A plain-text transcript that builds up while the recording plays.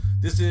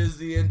This is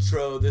the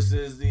intro. This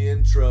is the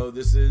intro.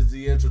 This is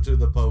the intro to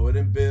the Poet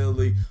and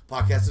Billy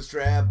podcast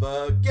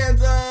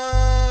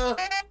extravaganza.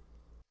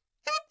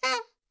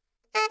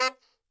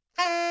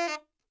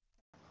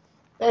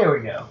 There we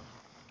go.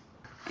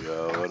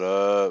 Yo, what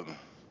up?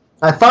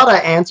 I thought I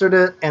answered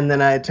it, and then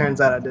it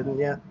turns out I didn't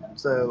yet,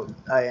 so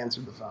I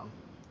answered the phone.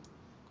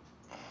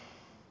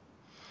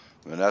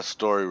 Man, that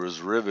story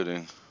was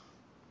riveting.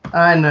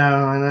 I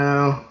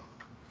know.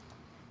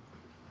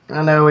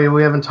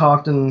 We haven't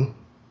talked in,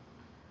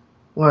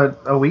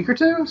 what, a week or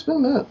two? It's been a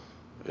minute.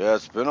 Yeah,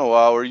 it's been a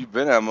while. Where you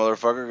been at,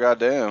 motherfucker?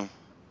 Goddamn.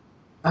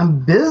 I'm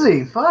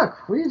busy.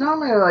 Fuck. What are you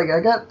talking about? Like,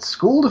 I got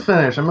school to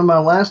finish. I'm in my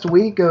last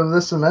week of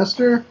this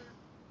semester.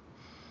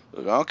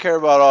 Look, I don't care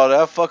about all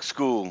that. Fuck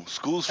school.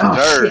 School's for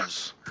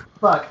nerds. Shit.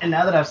 Fuck. And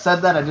now that I've said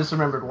that, I just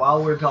remembered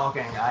while we're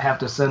talking, I have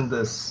to send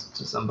this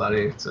to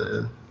somebody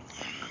to...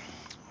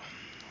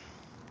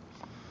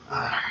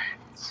 Alright,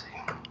 let's see.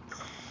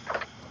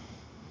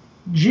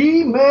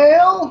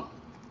 Gmail.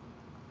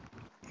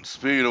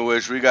 Speaking of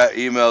which, we got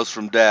emails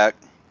from Dak.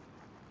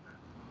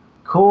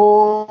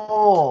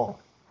 Cool.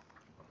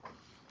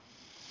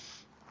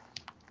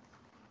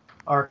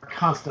 Our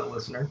constant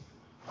listener.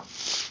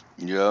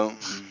 Yeah.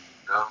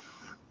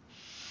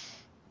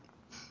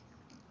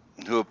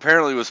 Who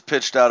apparently was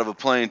pitched out of a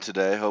plane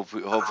today.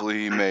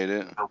 Hopefully he made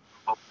it.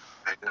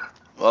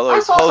 Although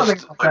I saw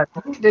something like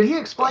that. Did he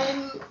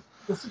explain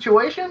the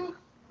situation?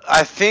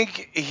 I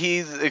think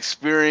he's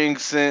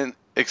experiencing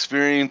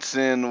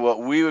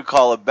what we would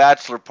call a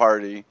bachelor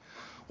party,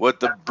 what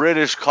the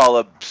British call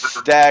a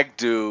stag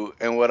do,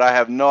 and what I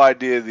have no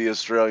idea the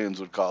Australians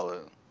would call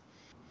it.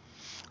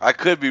 I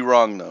could be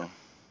wrong though,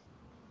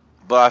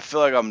 but I feel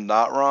like I'm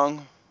not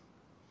wrong.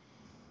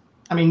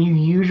 I mean, you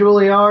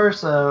usually are,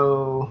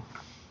 so...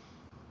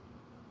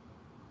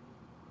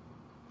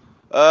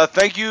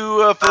 Thank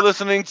you for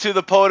listening to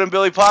the Poet and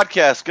Billy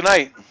podcast. Good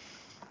night.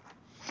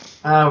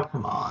 Oh,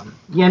 come on.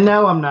 You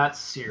know I'm not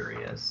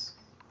serious.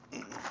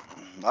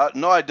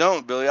 No, I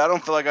don't, Billy. I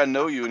don't feel like I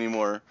know you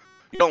anymore.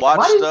 You don't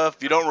watch stuff.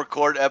 You don't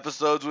record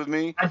episodes with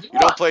me. You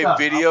don't play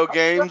video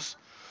games.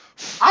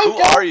 Who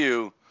are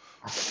you?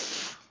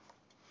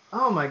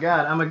 Oh my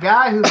god, I'm a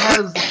guy who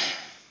has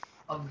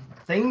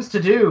things to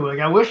do. Like,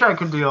 I wish I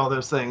could do all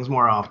those things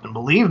more often.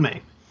 Believe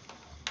me.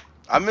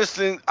 I miss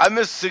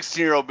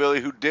 16-year-old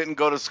Billy who didn't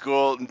go to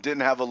school and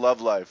didn't have a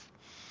love life.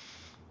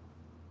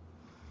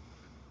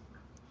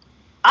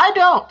 I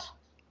don't.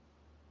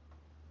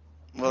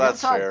 Well,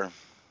 that's fair.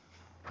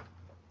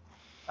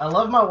 I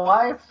love my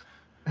wife.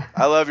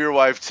 I love your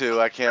wife too.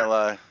 I can't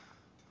lie.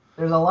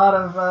 There's a lot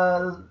of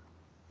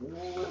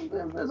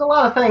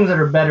things that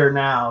are better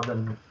now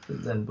than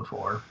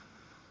before.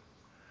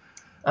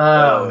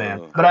 Oh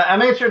man! But I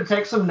made sure to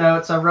take some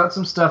notes. I wrote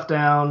some stuff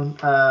down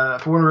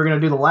for when we were going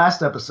to do the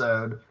last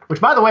episode,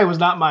 which, by the way, was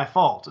not my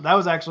fault. That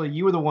was actually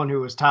you were the one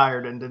who was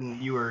tired and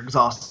you were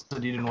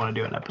exhausted. You didn't want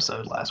to do an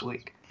episode last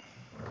week.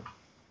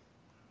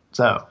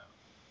 So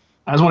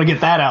I just want to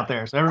get that out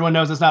there so everyone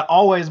knows it's not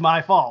always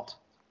my fault.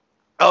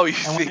 Oh, you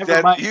think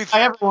that? By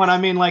everyone, I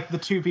mean like the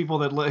two people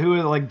who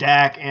are like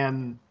Dak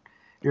and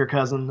your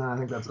cousin. I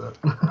think that's it.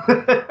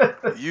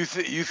 You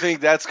think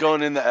that's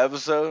going in the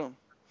episode?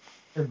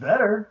 It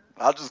better.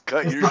 I'll just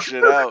cut your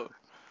shit out.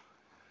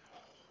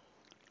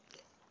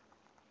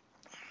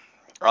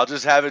 I'll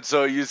just have it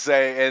so you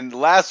say, and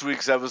last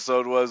week's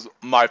episode was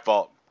my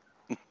fault.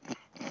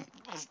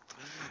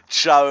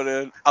 Shout it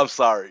in. I'm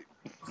sorry.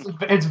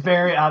 It's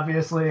very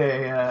obviously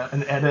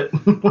an edit.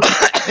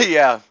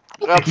 Yeah.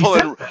 I'm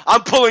pulling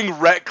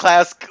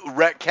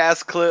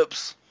Retcast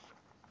clips.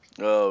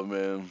 Oh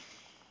man.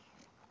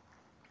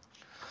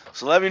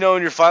 So let me know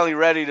when you're finally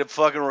ready to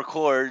fucking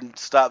record and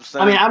stop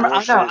sending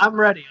bullshit. I'm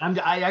ready.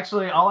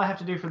 All I have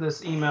to do for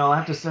this email, I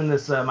have to send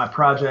this my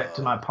project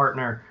to my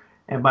partner,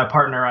 and by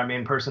partner I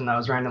mean person that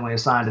was randomly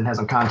assigned and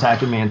hasn't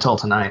contacted me until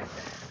tonight.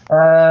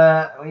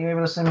 Are you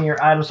able to send me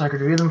your items so I can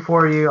review them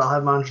for you? I'll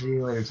have them on to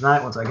you later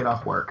tonight once I get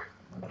off work.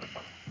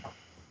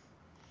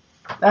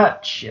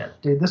 That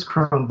shit, dude. This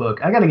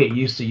Chromebook, I gotta get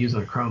used to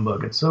using a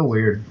Chromebook. It's so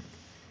weird.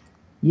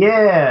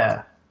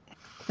 Yeah.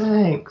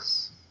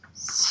 Thanks.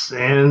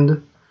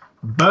 Send.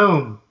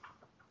 Boom.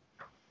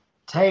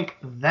 Take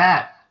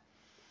that,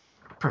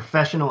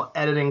 professional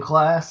editing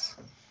class.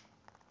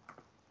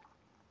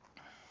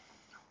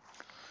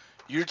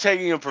 You're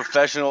taking a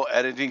professional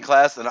editing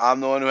class, and I'm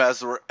the one who has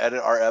to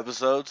edit our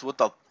episodes? What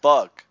the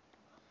fuck?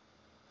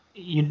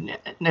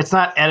 It's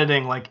not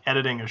editing like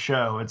editing a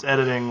show. It's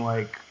editing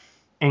like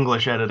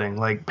English editing,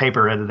 like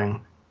paper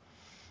editing.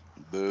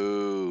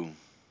 Boo.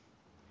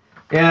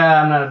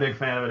 Yeah, I'm not a big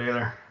fan of it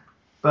either.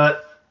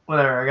 But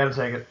whatever, I gotta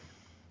take it.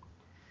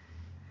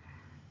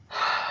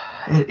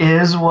 It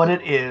is what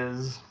it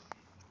is.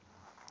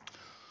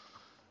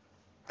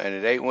 And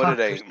it ain't what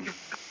it ain't. I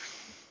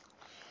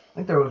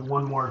think there was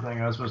one more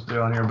thing I was supposed to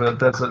do on here, but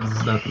that's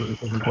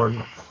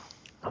important.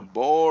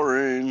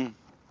 Boring.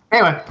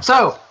 Anyway,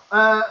 so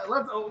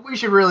we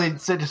should really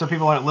sit just so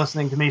people aren't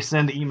listening to me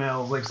send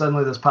emails. Like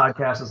suddenly this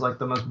podcast is like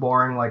the most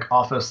boring like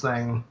office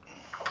thing.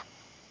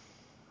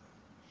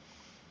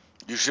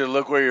 You should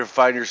look where you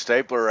find your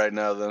stapler right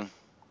now, then.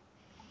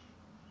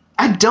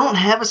 I don't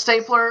have a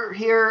stapler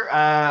here.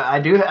 I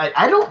do.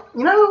 I don't.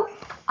 You know,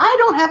 I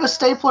don't have a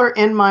stapler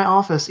in my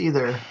office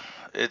either.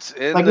 It's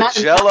in like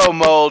the Jello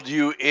mold,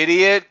 you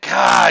idiot!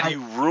 God, you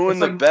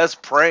ruined the like,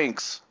 best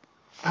pranks.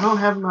 I don't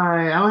have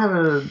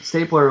a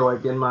stapler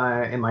like in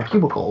my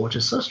cubicle, which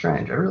is so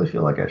strange. I really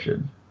feel like I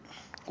should.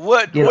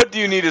 What do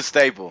you need to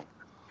staple?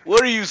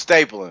 What are you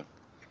stapling?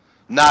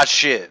 Not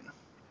shit.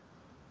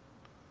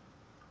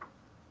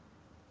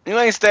 You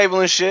ain't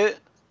stapling shit.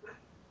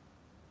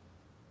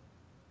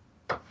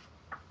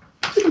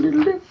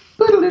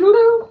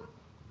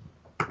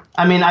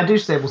 I mean, I do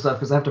staple stuff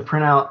because I have to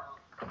print out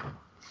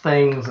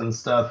things and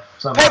stuff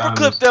sometimes.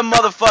 Paperclip them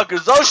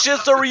motherfuckers. Those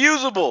shits are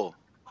reusable.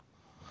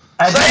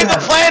 Save the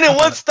planet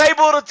one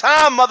staple at a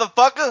time,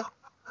 motherfucker.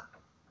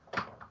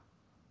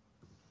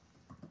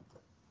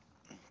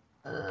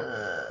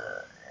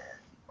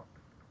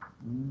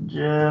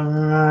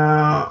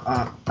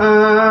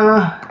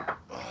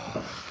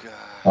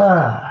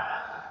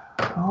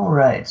 All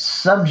right,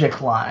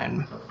 subject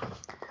line.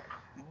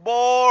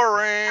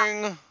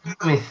 Boring.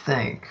 Let me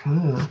think.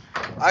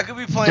 I could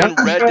be playing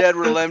Red Dead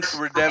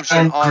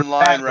Redemption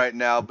online right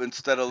now, but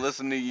instead of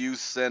listening to you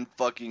send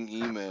fucking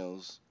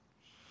emails.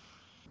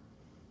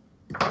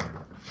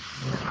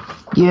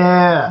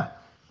 Yeah.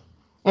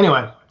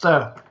 Anyway,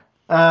 so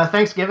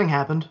Thanksgiving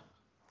happened.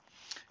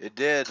 It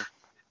did.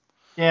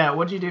 Yeah,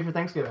 what'd you do for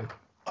Thanksgiving?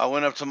 I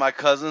went up to my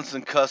cousins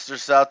in Custer,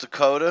 South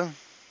Dakota.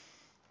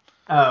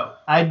 Oh,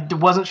 I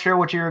wasn't sure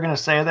what you were going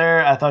to say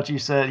there. I thought you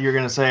said you were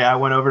going to say I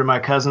went over to my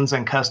cousins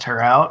and cussed her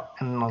out.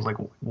 And I was like,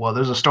 well,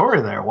 there's a story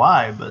there.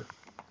 Why? But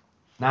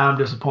now I'm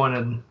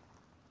disappointed.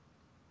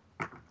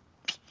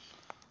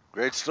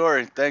 Great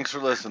story. Thanks for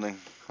listening.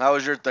 How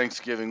was your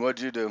Thanksgiving?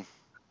 What'd you do?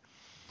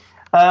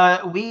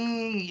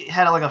 We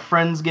had like a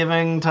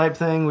Friendsgiving type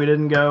thing. We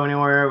didn't go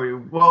anywhere. We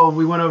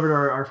went over to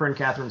our friend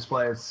Catherine's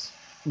place,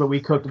 but we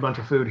cooked a bunch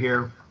of food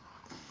here.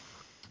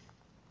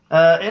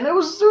 And it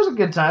was a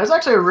good time. It was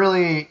actually a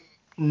really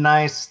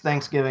nice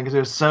Thanksgiving because it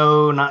was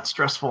so not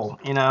stressful.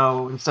 You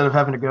know, instead of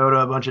having to go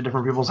to a bunch of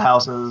different people's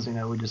houses, you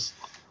know, we just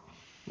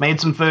made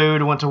some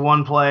food, went to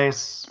one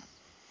place,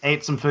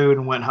 ate some food,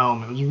 and went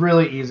home. It was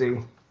really easy.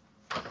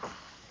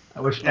 I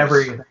wish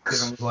every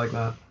Thanksgiving was like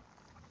that.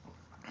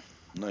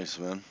 Nice,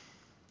 man.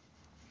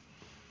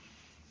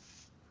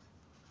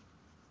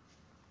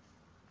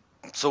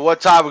 So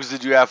what topics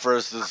did you have for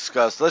us to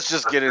discuss? Let's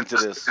just get into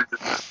this.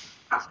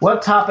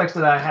 What topics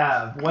did I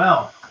have?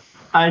 Well,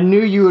 I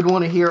knew you would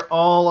want to hear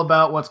all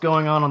about what's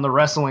going on the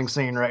wrestling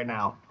scene right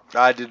now.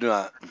 I did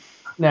not.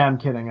 Nah, I'm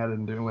kidding. I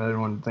didn't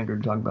want to think we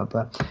were talking about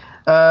that.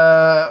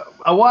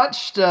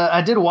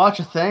 I did watch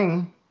a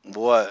thing.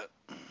 What?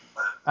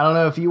 I don't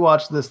know if you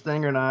watched this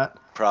thing or not.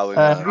 Probably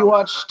not. Have you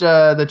watched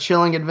The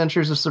Chilling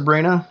Adventures of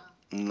Sabrina?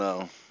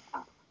 No.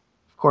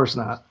 Of course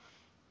not.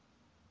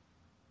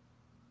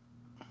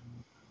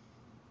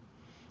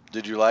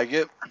 Did you like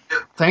it?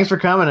 Thanks for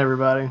coming,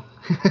 everybody.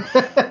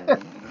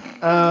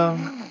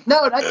 No,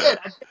 I did.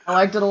 I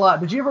liked it a lot.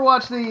 Did you ever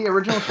watch the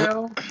original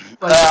show?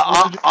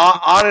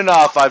 On and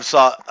off, I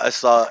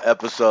saw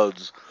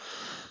episodes,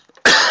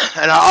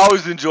 and I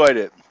always enjoyed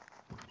it.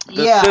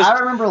 I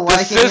remember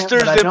liking the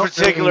sisters, it,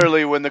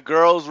 particularly when the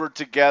girls were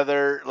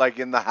together, like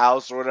in the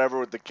house or whatever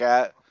with the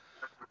cat.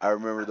 I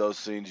remember those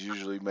scenes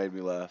usually made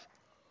me laugh.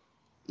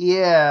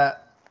 Yeah,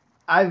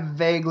 I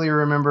vaguely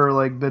remember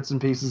like bits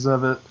and pieces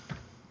of it.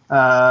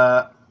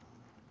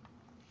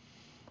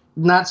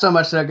 Not so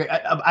much that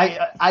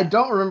I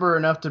don't remember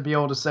enough to be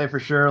able to say for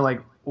sure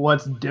like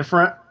what's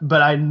different,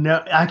 but I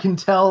know I can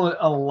tell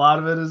a lot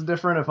of it is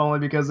different, if only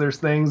because there's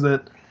things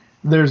that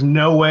there's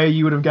no way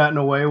you would have gotten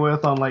away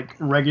with on like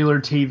regular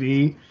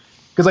TV.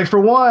 Because like for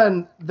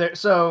one,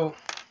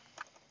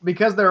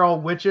 because they're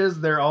all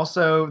witches,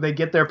 they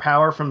get their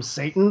power from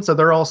Satan, so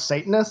they're all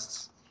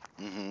Satanists.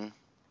 Mm-hmm.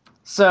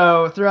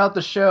 So throughout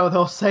the show,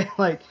 they'll say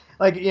like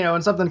you know,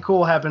 when something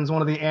cool happens,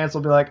 one of the ants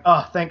will be like,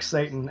 "Oh, thanks,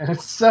 Satan," and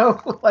it's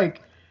so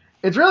like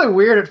it's really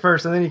weird at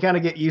first, and then you kind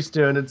of get used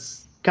to it. And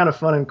it's kind of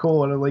fun and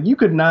cool, and like you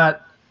could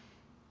not.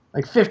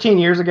 Like 15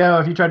 years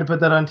ago, if you tried to put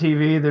that on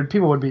TV,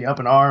 people would be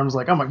up in arms.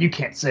 Like, oh my, you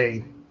can't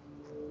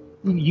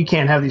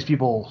have these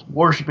people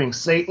worshiping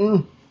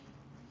Satan.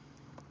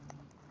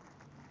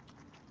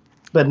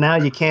 But now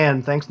you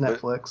can, thanks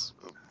Netflix.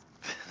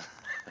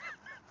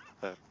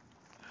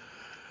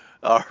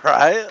 All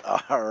right.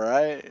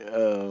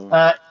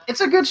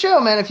 It's a good show,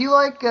 man. If you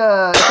like,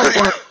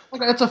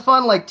 it's a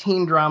fun like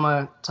teen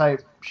drama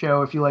type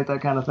show. If you like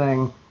that kind of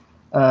thing,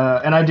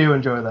 and I do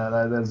enjoy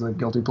that. That's a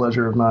guilty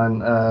pleasure of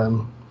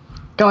mine.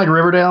 Kind of like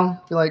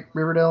Riverdale. You like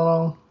Riverdale at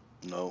all?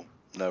 No,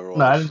 never watched.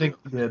 No, I didn't think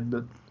you did,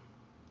 but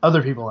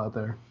other people out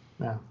there,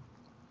 yeah.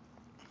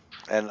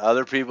 And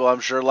other people, I'm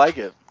sure, like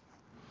it.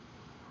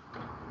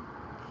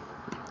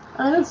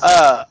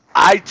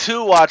 I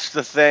too watched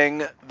the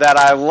thing that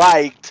I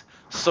liked,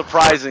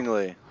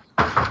 surprisingly.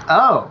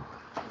 Oh.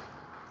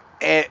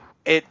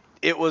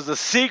 It was a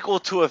sequel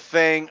to a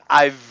thing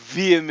I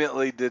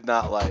vehemently did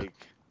not like.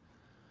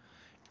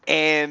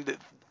 And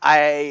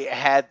I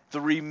had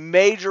 3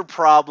 major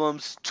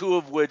problems, 2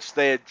 of which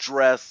they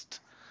addressed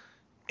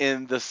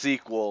in the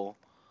sequel,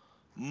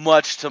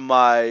 much to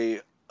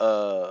my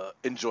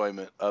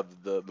enjoyment of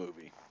the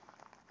movie.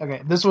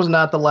 Okay, this was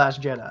not The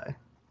Last Jedi.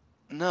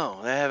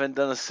 No, they haven't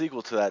done a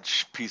sequel to that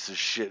piece of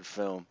shit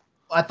film.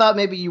 I thought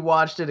maybe you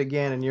watched it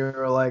again and you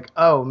were like,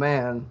 oh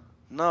man.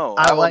 No,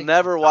 I will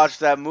never watch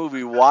that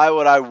movie. Why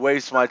would I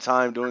waste my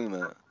time doing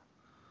that?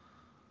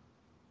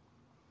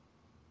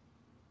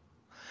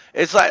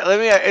 It's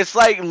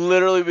like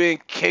literally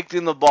being kicked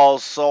in the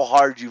balls so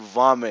hard you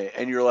vomit,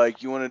 and you're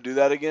like, you want to do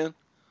that again?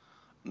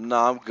 No,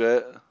 I'm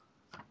good.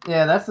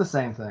 Yeah, that's the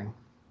same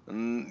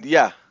thing.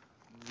 Yeah,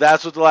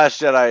 that's what The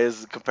Last Jedi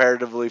is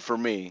comparatively for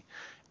me.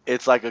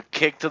 It's like a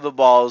kick to the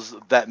balls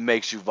that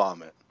makes you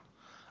vomit.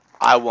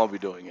 I won't be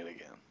doing it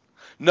again.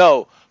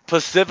 No,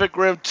 Pacific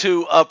Rim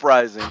 2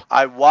 Uprising.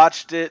 I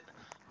watched it.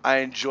 I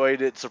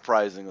enjoyed it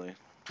surprisingly.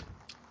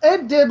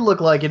 It did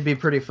look like it'd be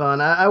pretty fun.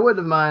 I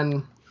wouldn't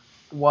mind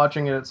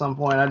watching it at some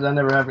point. I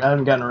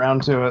haven't gotten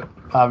around to it,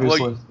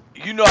 obviously. Well,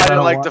 you know, I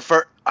didn't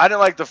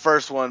like the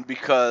first one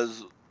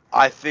because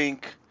I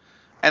think,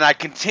 and I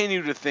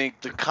continue to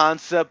think, the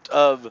concept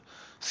of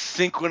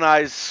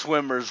synchronized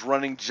swimmers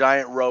running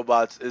giant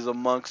robots is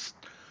amongst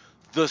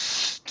the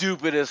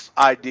stupidest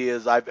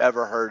ideas I've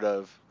ever heard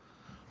of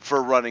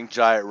for running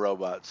giant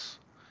robots.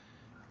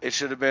 It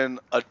should have been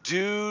a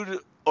dude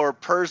or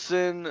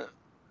person,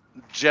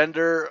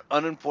 gender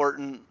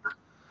unimportant,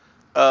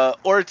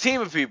 or a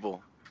team of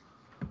people.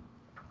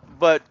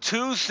 But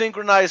 2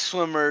 synchronized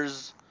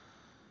swimmers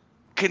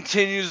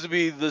continues to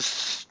be the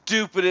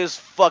stupidest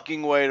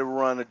fucking way to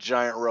run a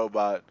giant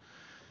robot.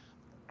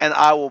 And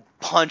I will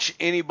punch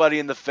anybody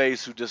in the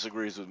face who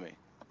disagrees with me.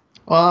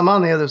 Well, I'm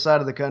on the other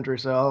side of the country,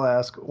 so I'll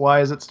ask,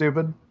 why is it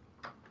stupid?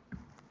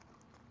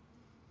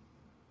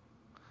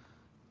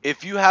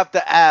 If you have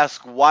to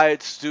ask why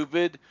it's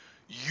stupid,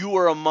 you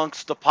are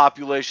amongst the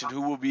population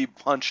who will be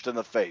punched in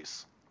the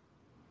face.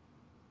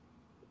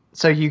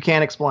 So you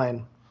can't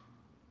explain.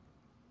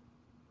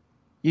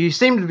 You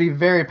seem to be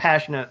very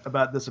passionate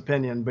about this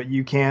opinion, but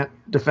you can't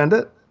defend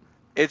it?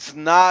 It's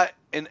not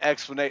an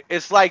explanation.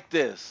 It's like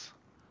this.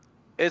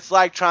 It's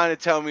like trying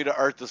to tell me the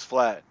earth is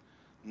flat.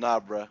 Nah,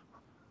 bruh.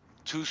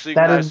 2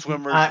 synchronized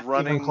swimmers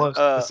running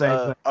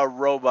a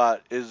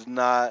robot is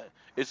not...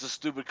 It's a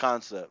stupid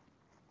concept.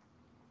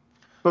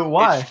 But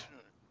why?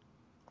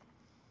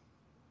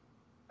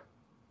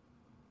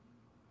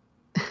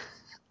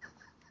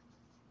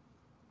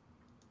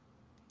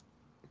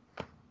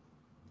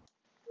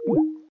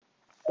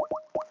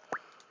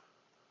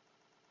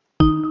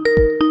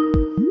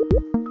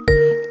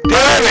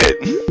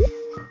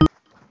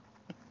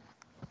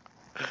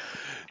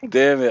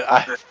 Damn it.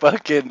 I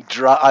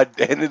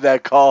ended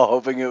that call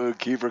hoping it would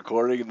keep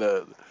recording,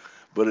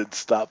 but it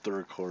stopped the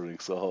recording,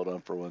 so hold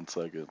on for 1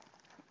 second.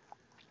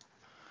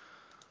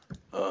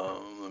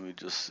 Let me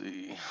just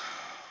see.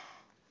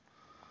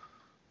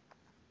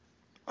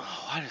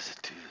 Oh, why does it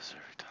do this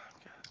every time?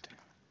 God damn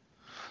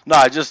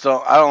it.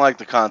 No, I don't like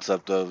the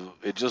concept of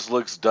it. Just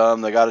looks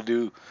dumb. They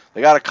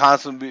gotta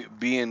constantly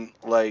be in,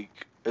 like,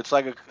 it's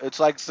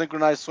like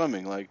synchronized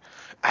swimming. Like,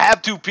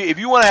 if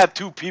you want to have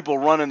 2 people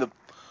running the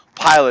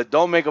pilot,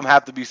 don't make them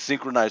have to be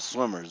synchronized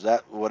swimmers.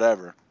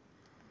 Whatever.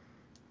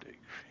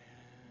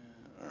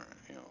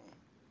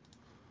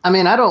 I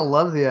mean, I don't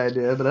love the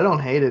idea, but I don't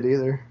hate it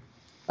either.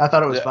 I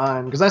thought it was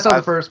fine because I saw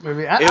the first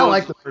movie. I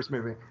like the first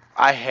movie.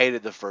 I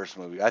hated the first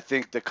movie. I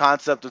think the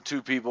concept of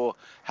 2 people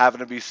having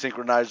to be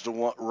synchronized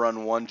to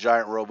run one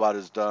giant robot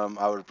is dumb.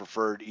 I would have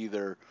preferred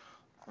either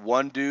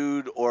one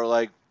dude or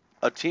like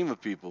a team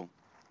of people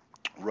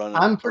running.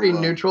 I'm pretty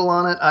neutral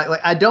on it.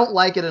 I don't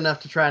like it enough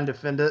to try and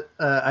defend it.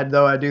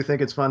 Though I do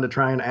think it's fun to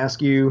try and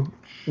ask you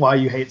why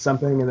you hate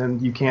something, and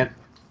then you can't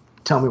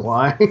tell me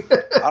why.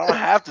 I don't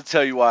have to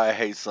tell you why I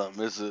hate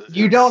something.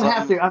 You don't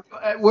have to.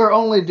 We're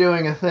only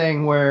doing a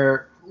thing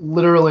where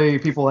literally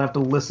people have to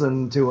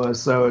listen to us.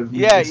 So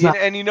yeah,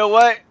 and you know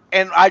what?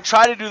 And I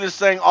try to do this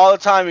thing all the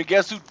time, and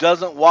guess who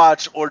doesn't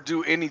watch or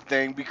do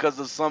anything because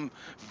of some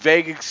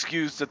vague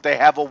excuse that they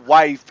have a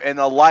wife and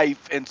a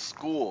life in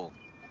school?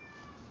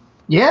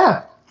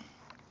 Yeah.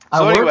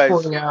 So I work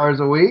 40 hours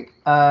a week.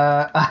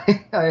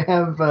 I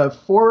have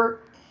four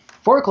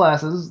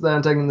classes that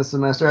I'm taking this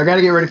semester. I got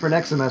to get ready for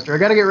next semester. I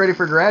got to get ready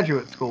for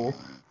graduate school.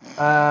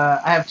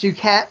 I have 2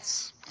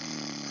 cats.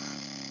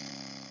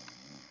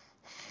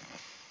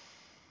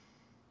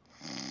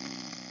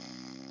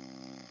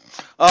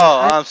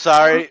 Oh, I'm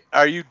sorry.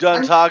 Are you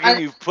done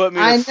talking? You've put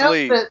me to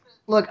sleep.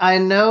 Look, I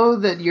know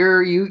that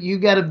you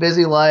got a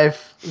busy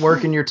life,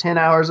 working your 10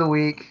 hours a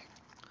week,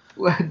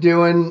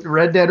 doing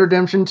Red Dead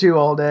Redemption 2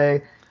 all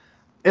day.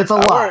 It's a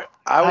lot.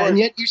 And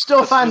yet you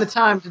still find the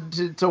time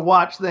to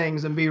watch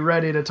things and be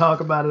ready to talk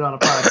about it on a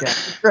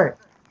podcast. It's great.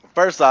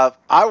 First off,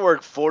 I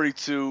worked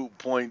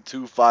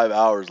 42.25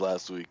 hours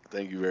last week.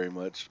 Thank you very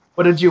much.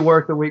 What did you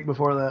work the week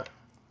before that?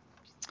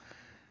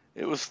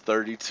 It was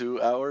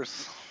 32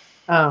 hours.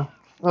 Oh,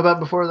 what about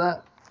before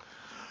that?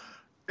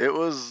 It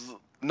was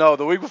No,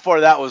 the week before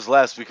that was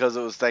less because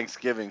it was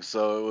Thanksgiving,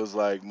 so it was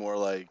like more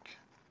like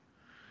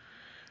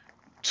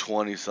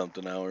 20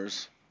 something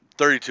hours.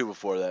 32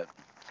 before that.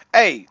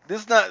 Hey,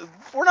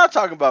 we're not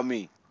talking about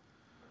me.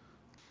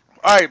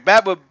 All right,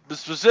 but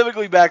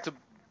specifically back to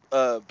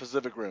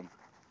Pacific Rim.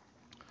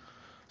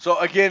 So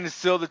again, it's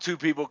still the two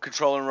people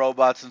controlling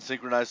robots in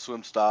synchronized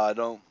swim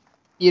style.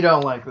 You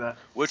don't like that.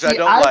 Which I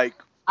don't like.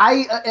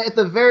 I at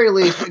the very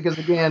least, because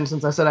again,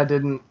 since I said I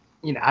didn't,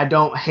 I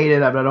don't hate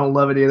it, but I don't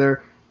love it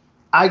either.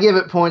 I give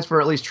it points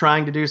for at least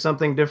trying to do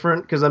something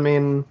different, because, I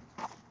mean,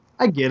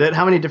 I get it.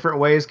 How many different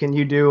ways can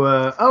you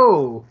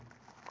do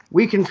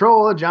we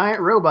control a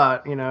giant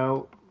robot,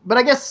 But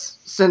I guess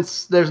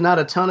since there's not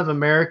a ton of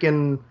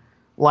American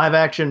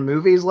live-action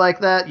movies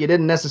like that, you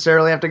didn't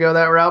necessarily have to go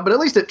that route, but at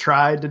least it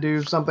tried to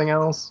do something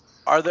else.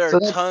 Are there a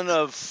ton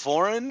of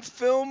foreign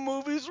film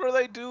movies where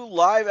they do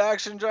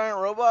live-action giant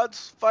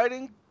robots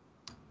fighting?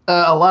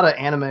 A lot of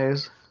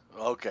animes.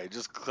 Okay,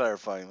 just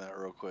clarifying that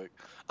real quick.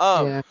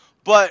 Yeah.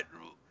 But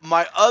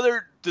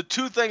the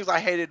two things I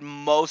hated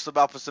most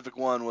about Pacific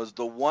One was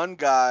the one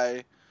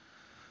guy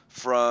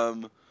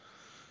from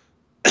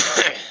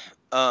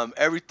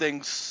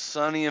Everything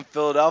Sunny in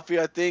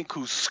Philadelphia, I think,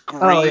 who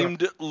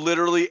screamed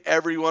literally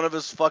every one of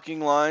his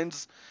fucking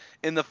lines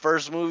in the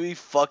first movie.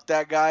 Fuck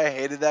that guy. I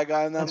hated that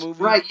guy in that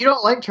movie. Right, you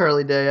don't like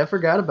Charlie Day. I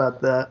forgot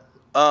about that.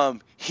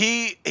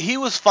 He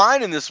was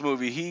fine in this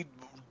movie. He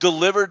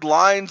delivered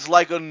lines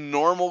like a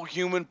normal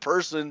human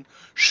person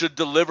should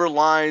deliver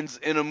lines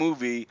in a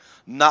movie,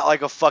 not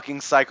like a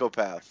fucking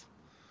psychopath.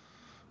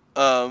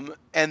 And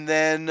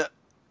then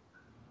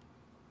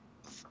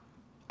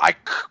I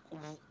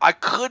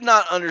could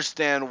not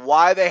understand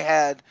why they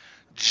had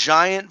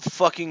giant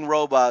fucking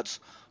robots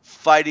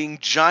fighting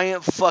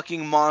giant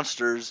fucking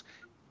monsters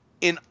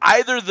in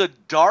either the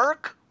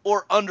dark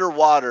or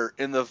underwater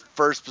in the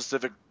first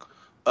Pacific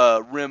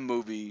Rim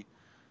movie.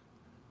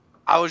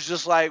 I was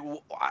just like,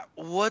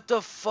 what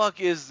the fuck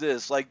is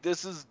this? Like,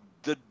 this is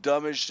the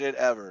dumbest shit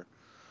ever.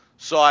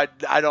 So I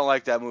don't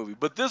like that movie.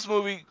 But this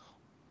movie,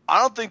 I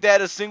don't think they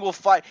had a single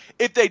fight.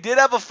 If they did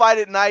have a fight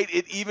at night,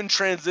 it even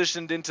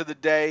transitioned into the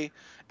day,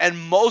 and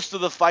most of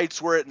the fights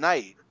were at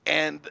night.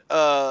 And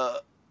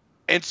so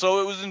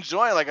it was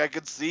enjoying. Like, I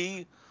could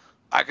see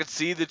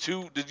the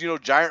two,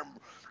 giant,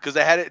 because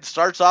it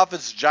starts off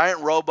as giant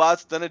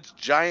robots, then it's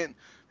giant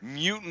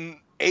mutant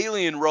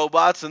alien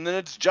robots, and then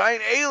it's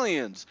giant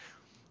aliens.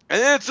 And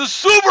then it's a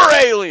super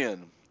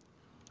alien.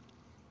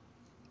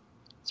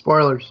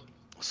 Spoilers.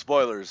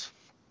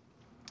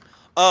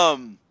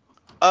 And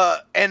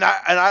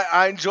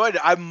I enjoyed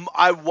it.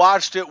 I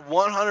watched it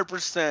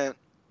 100%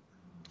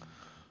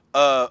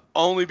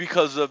 only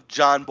because of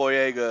John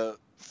Boyega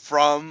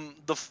from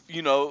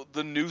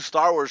the new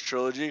Star Wars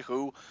trilogy,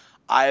 who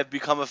I have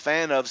become a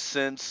fan of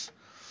since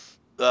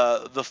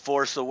The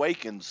Force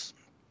Awakens.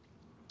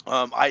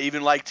 I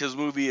even liked his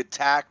movie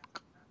Attack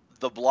on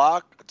the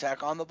Block.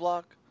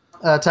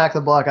 Attack the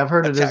Block. I've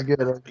heard it is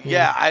good.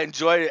 Yeah, I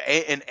enjoyed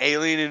it. An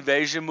alien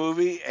invasion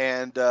movie,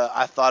 and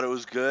I thought it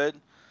was good.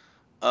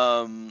 So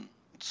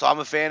I'm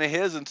a fan of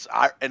his, and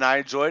I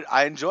enjoyed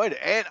it.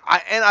 And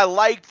I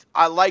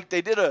liked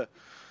they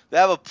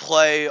have a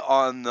play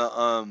on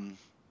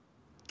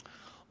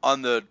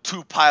the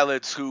two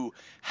pilots who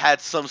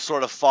had some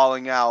sort of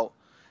falling out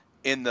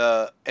in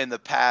the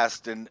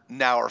past and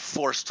now are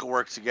forced to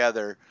work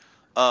together.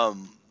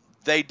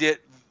 They did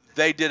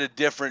a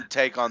different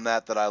take on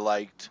that I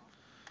liked.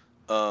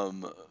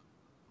 And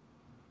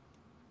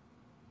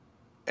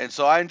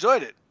so I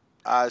enjoyed it.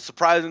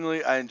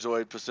 Surprisingly, I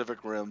enjoyed Pacific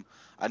Rim.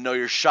 I know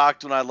you're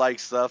shocked when I like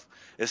stuff,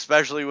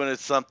 especially when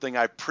it's something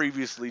I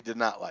previously did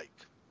not like.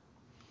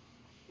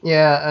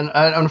 Yeah, and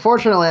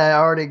unfortunately, I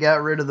already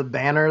got rid of the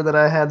banner that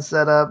I had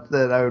set up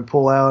that I would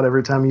pull out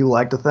every time you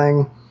liked a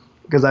thing,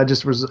 because I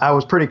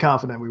was pretty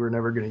confident we were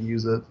never going to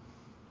use it.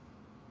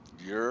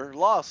 Your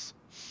loss.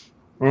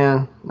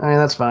 Yeah, I mean,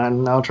 that's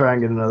fine. I'll try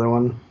and get another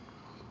one.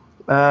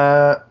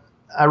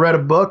 I read a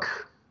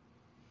book.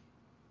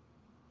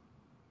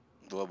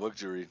 What book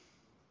did you read?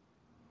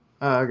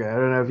 Okay, I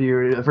don't know if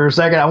you. For a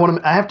second,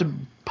 I have to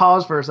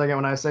pause for a second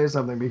when I say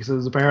something,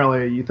 because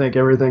apparently you think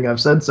everything I've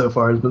said so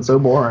far has been so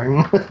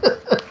boring.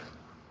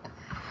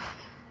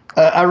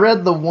 I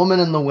read The Woman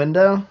in the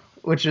Window,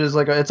 which is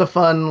it's a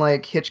fun,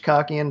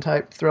 Hitchcockian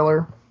type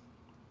thriller.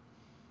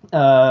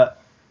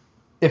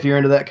 If you're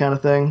into that kind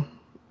of thing,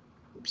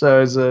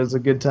 so it's a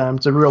good time.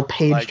 It's a real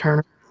page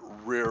turner.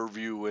 Rear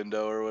View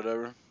Window or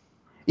whatever.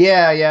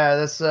 Yeah.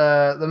 That's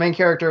the main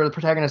character, the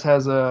protagonist,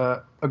 has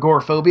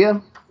agoraphobia,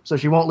 so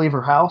she won't leave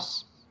her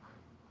house.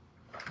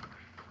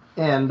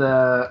 And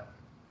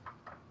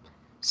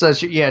so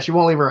she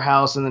won't leave her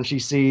house, and then she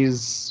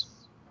sees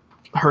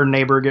her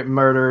neighbor get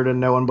murdered, and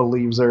no one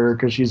believes her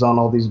because she's on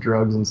all these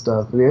drugs and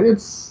stuff.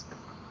 It's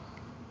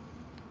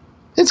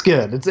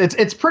good.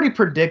 It's pretty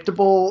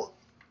predictable,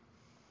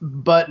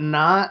 but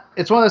not.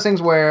 It's one of those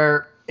things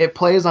where it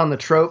plays on the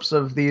tropes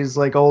of these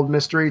old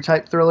mystery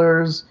type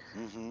thrillers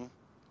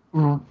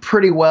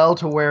pretty well,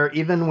 to where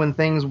even when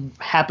things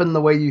happen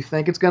the way you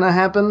think it's going to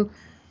happen,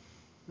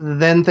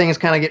 then things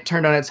kind of get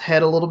turned on its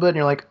head a little bit, and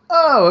you're like,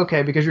 oh,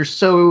 okay, because you're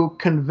so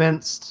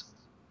convinced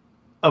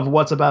of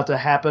what's about to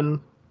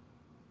happen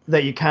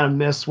that you kind of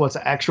miss what's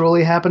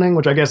actually happening,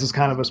 which I guess is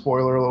kind of a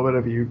spoiler a little bit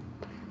if you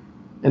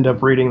end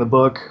up reading the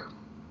book.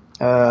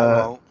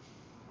 Well,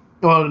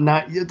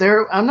 not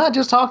there. I'm not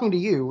just talking to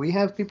you. We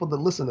have people that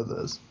listen to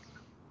this.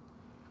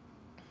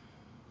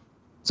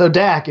 So,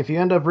 Dak, if you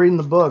end up reading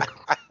the book,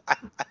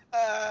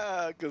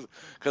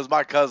 because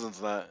my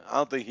cousin's not. I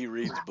don't think he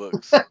reads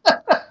books.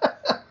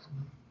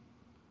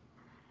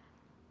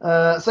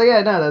 So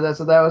yeah, no,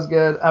 that was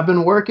good. I've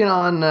been working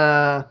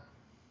on.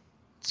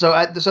 So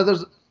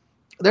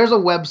there's a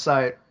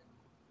website.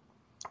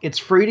 It's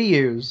free to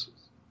use,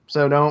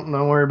 so don't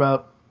worry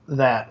about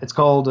that. It's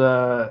called.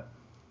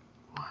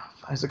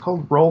 Is it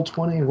called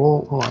Roll20?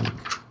 Hold on.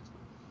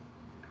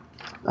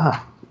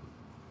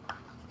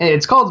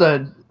 It's called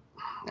I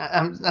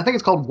think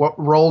it's called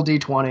Roll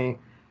D20,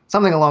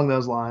 something along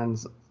those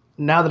lines.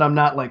 Now that I'm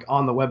not like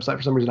on the website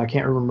for some reason, I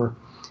can't remember.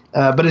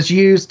 But it's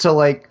used to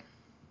like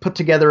put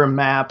together a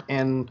map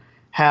and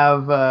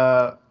have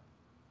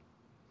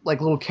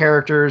like little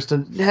characters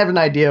to have an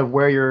idea of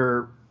where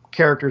your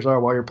characters are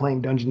while you're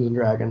playing Dungeons and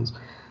Dragons.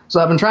 So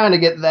I've been trying to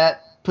get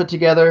that put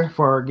together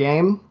for our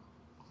game.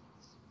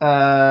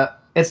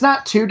 It's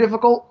not too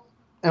difficult,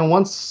 and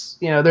once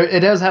it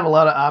does have a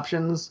lot of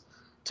options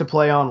to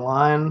play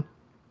online,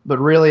 but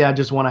really I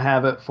just want to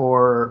have it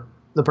for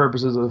the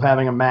purposes of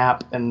having a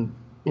map, and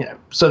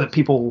so that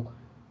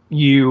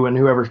you and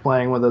whoever's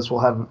playing with us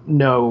will have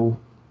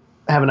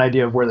an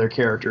idea of where their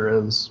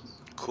character is.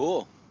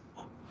 Cool.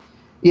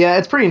 Yeah,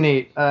 it's pretty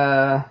neat.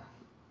 I'll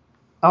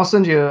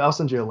send you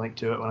a link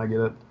to it when I get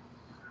it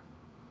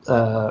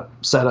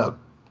set up.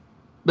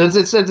 But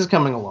it's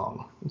coming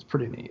along. It's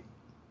pretty neat.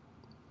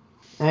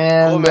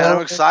 And cool, man.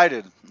 I'm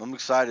excited.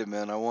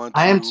 Man.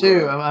 I am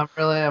too. I'm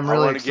really I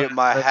want to excited. get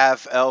my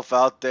half elf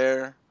out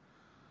there,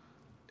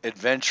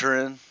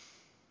 adventuring.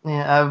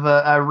 Yeah,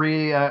 I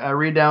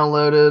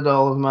re-downloaded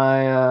all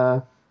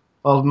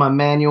of my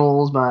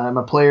manuals,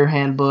 my player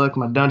handbook,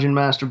 my dungeon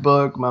master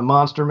book, my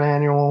monster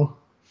manual.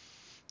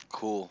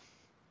 Cool.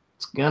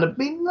 It's gonna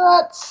be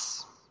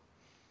nuts.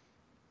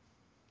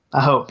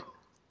 I hope.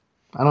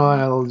 I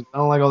don't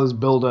like all this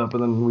build up,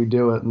 and then we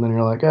do it, and then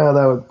you're like,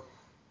 oh,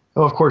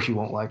 of course you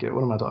won't like it.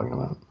 What am I talking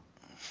about?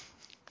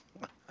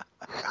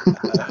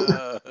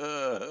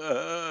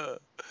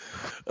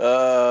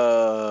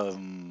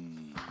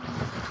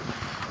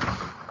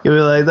 You'll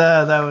be like,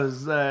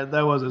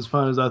 that was as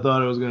fun as I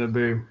thought it was gonna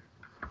be.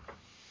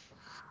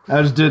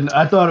 I just didn't.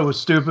 I thought it was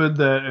stupid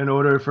that in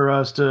order for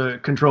us to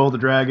control the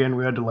dragon,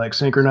 we had to like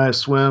synchronize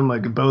swim.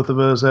 Like both of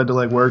us had to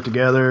like work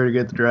together to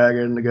get the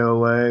dragon to go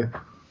away. I'm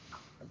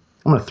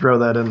gonna throw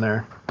that in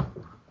there.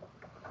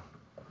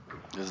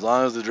 As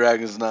long as the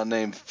dragon's not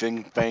named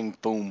Fing Fang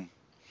Boom.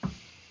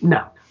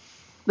 No,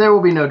 there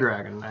will be no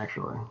dragon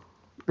actually,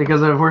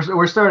 because if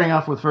we're starting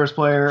off with first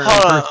player.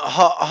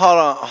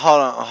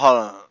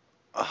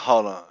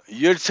 Hold on.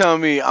 You're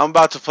telling me I'm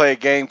about to play a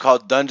game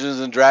called Dungeons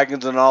and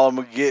Dragons, and all I'm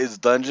gonna get is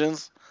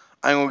dungeons?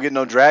 I ain't gonna get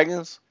no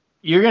dragons?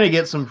 You're gonna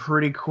get some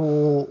pretty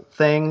cool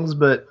things,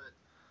 but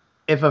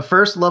if a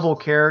first level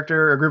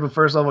character, a group of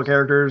first level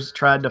characters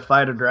tried to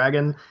fight a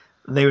dragon,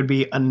 they would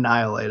be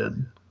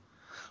annihilated.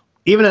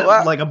 Even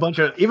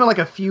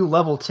a few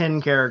level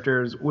 10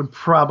 characters would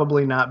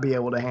probably not be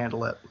able to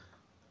handle it.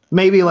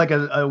 Maybe like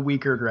a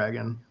weaker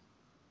dragon.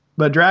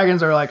 But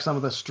dragons are like some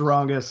of the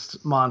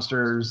strongest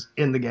monsters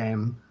in the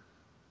game.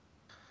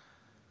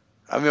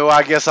 I mean, well,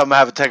 I guess I'm going to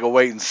have to take a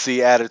wait and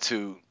see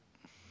attitude.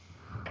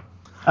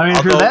 I mean,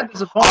 if you're that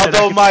disappointed...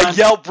 Although my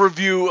Yelp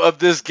review of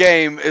this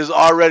game is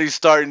already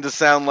starting to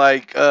sound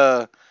like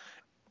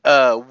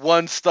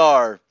 1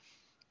 star,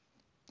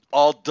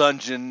 all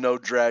dungeon, no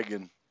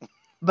dragon.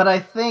 But I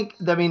think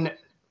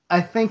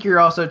you're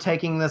also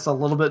taking this a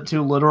little bit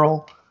too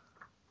literal.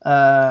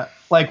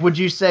 Would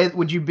you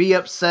be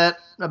upset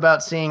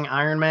about seeing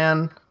Iron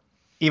Man,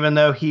 even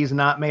though he's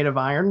not made of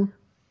iron?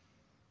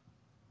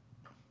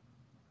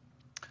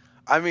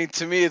 I mean,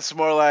 to me, it's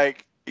more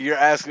like you're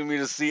asking me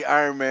to see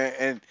Iron Man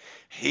and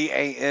he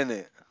ain't in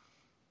it.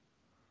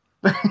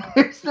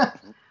 It's not.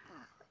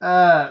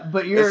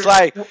 But you're.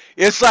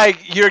 It's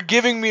like you're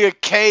giving me a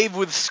cave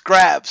with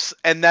scraps,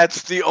 and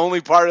that's the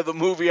only part of the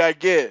movie I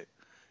get.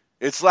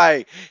 It's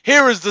like,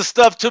 here is the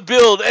stuff to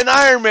build an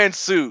Iron Man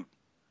suit.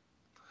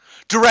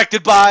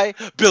 Directed by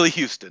Billy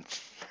Houston.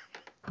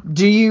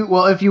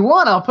 If you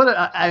want, I'll put it.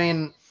 I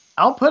mean,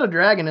 I'll put a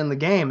dragon in the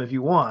game if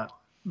you want,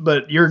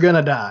 but you're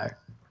gonna die.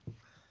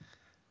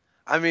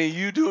 I mean,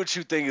 you do what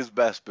you think is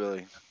best,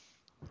 Billy.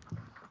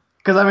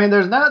 Because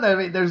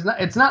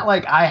it's not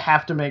like I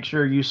have to make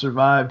sure you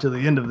survive to the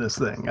end of this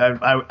thing.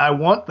 I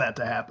want that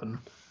to happen.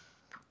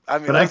 I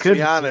mean, let's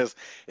be honest.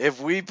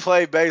 If we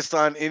play based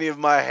on any of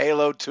my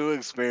Halo 2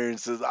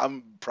 experiences,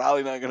 I'm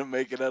probably not gonna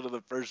make it out of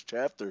the first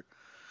chapter.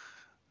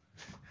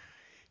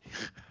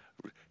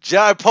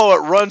 Jedi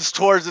Poet runs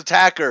towards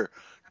attacker,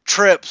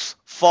 trips,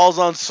 falls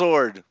on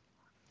sword.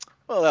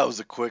 Well, that was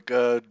a quick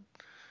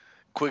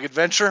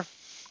adventure.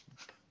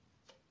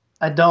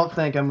 I don't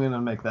think I'm gonna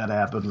make that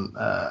happen.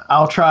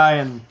 I'll try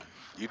and.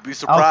 You'd be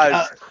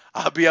surprised.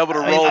 I'll be able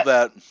to roll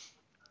that.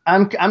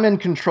 I'm in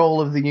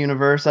control of the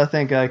universe. I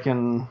think I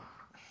can,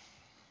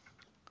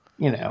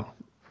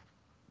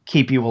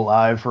 keep you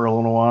alive for a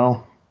little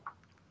while.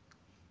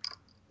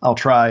 I'll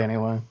try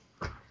anyway.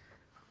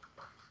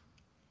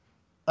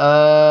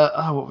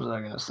 What was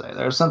I gonna say?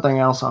 There's something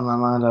else on my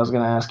mind I was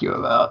gonna ask you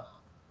about.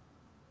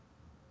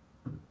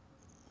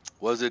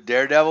 Was it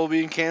Daredevil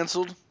being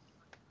canceled?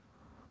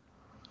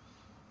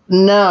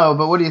 No,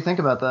 but what do you think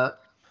about that?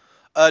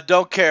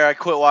 Don't care. I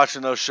quit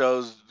watching those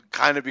shows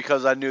kind of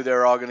because I knew they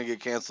were all going to get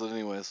canceled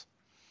anyways.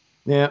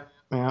 Yeah.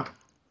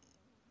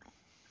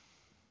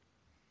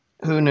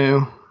 Who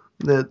knew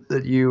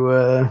that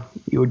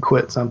you would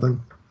quit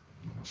something?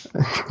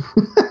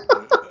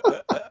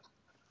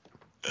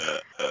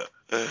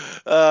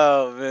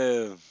 Oh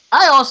man.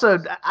 I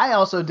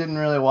also didn't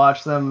really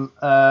watch them.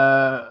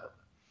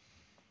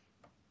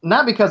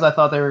 Not because I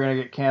thought they were going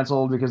to get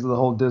canceled because of the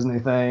whole Disney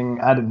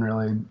thing. I didn't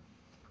really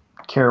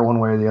care one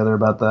way or the other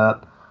about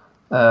that.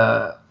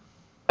 I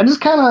just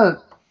kind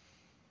of,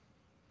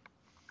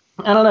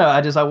 I don't know.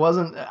 I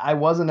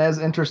wasn't as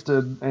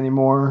interested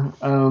anymore.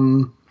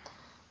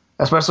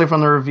 Especially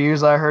from the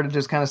reviews I heard, it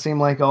just kind of seemed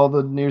like all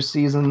the new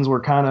seasons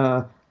were kind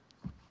of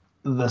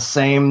the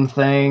same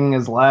thing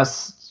as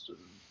last.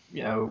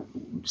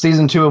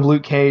 Season 2 of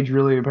Luke Cage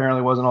really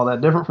apparently wasn't all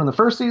that different from the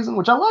first season,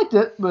 which I liked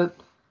it, but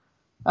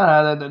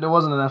there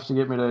wasn't enough to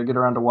get me to get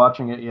around to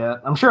watching it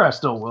yet. I'm sure I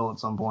still will at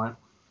some point.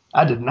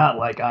 I did not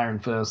like Iron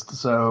Fist,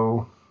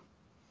 so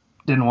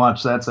didn't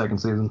watch that second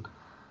season.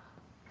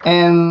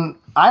 And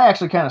I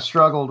actually kind of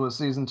struggled with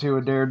season 2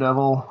 of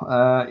Daredevil,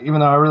 even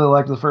though I really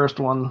liked the first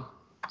one.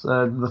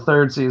 So the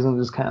third season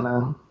just kind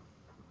of,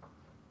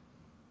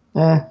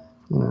 I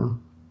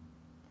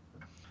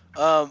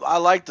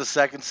liked the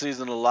second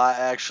season a lot,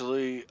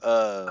 actually.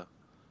 But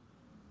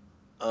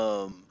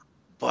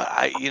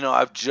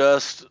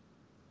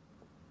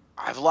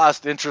I've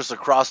lost interest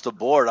across the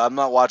board. I'm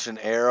not watching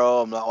Arrow.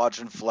 I'm not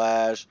watching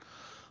Flash.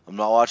 I'm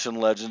not watching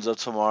Legends of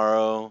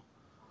Tomorrow.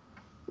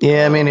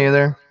 Yeah, me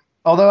neither.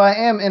 Although I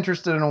am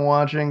interested in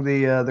watching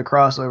the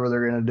crossover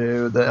they're going to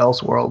do, the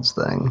Elseworlds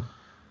thing.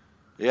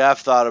 Yeah, I've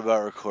thought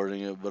about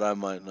recording it, but I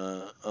might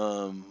not.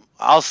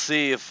 I'll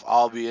see if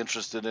I'll be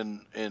interested in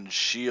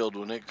S.H.I.E.L.D.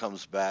 when it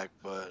comes back,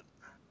 but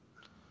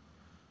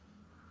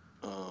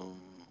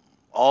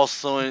all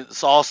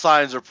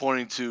signs are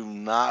pointing to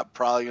not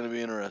probably going to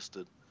be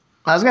interested.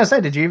 I was going to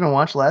say, did you even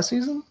watch last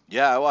season?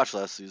 Yeah, I watched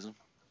last season.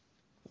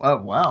 Oh,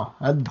 wow.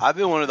 I've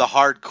been one of the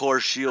hardcore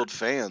S.H.I.E.L.D.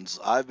 fans.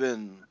 I've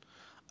been...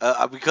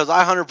 because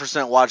I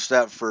 100% watched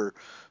that for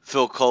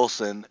Phil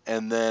Coulson,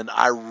 and then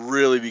I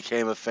really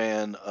became a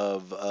fan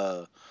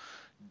of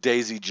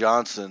Daisy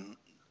Johnson,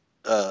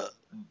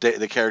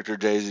 the character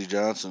Daisy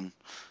Johnson,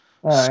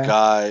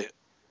 Sky,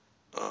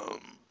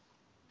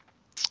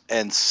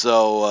 and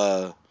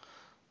so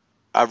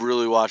I've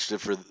really watched it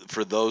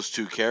for those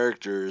two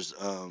characters,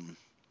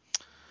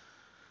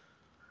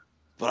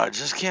 but I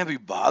just can't be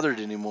bothered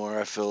anymore.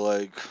 I feel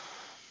like.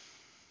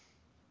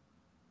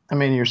 I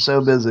mean, you're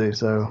so busy,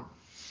 so.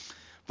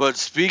 But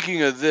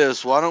speaking of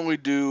this, why don't we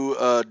do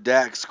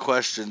Dak's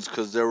questions,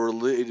 because they're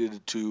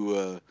related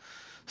to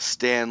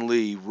Stan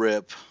Lee,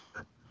 RIP,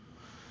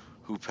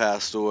 who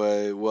passed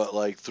away,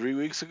 3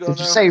 weeks ago now?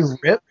 Did you say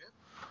RIP?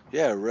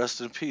 Yeah,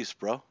 rest in peace,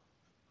 bro.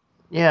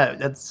 Yeah,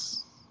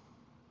 that's...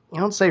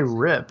 You don't say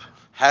RIP.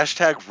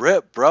 Hashtag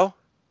RIP, bro.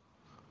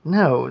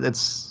 No,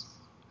 it's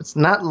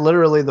not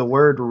literally the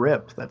word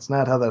RIP. That's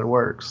not how that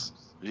works.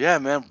 Yeah,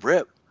 man,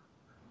 RIP.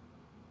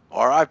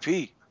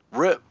 R.I.P.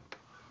 RIP.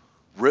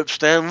 RIP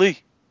Stan Lee.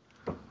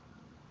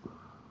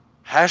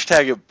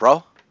 Hashtag it,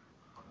 bro.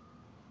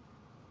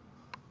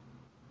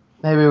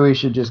 Maybe we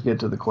should just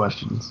get to the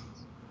questions.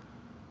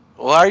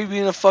 Why are you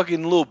being a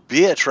fucking little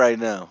bitch right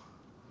now?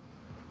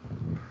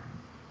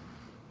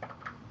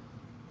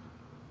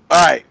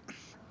 Alright.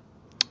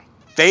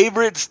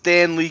 Favorite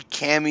Stan Lee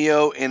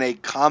cameo in a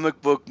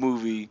comic book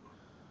movie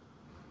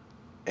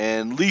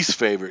and least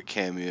favorite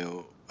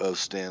cameo of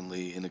Stan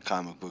Lee in a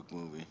comic book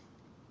movie.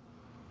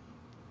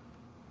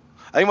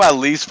 I think my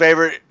least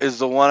favorite is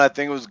the one, I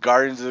think it was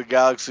Guardians of the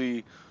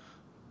Galaxy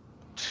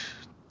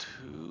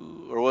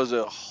 2, or was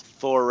it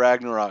Thor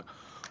Ragnarok,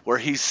 where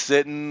he's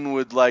sitting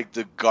with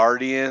the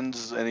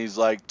Guardians and he's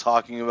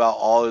talking about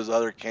all his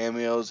other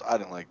cameos. I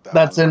didn't like that.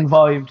 That's in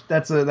volume.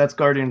 That's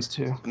Guardians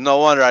 2. No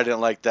wonder I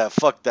didn't like that.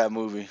 Fuck that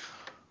movie.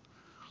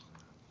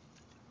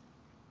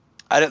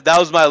 That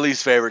was my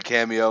least favorite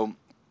cameo.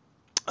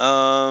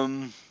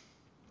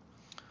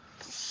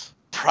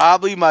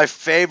 Probably my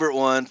favorite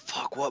one.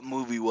 Fuck, what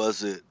movie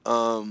was it?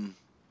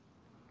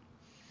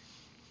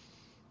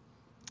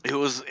 It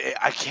was,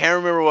 I can't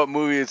remember what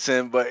movie it's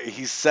in, but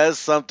he says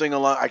something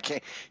along,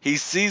 he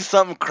sees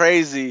something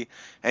crazy,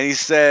 and he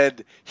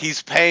said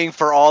he's paying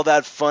for all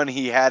that fun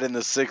he had in the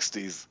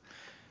 60s.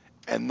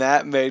 And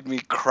that made me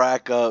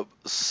crack up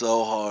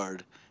so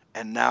hard.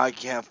 And now I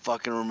can't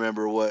fucking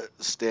remember what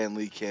Stan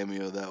Lee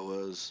cameo that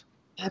was.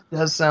 That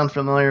does sound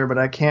familiar, but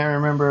I can't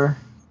remember.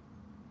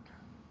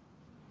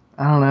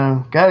 I don't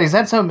know. God, he's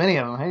had so many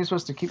of them. How are you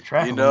supposed to keep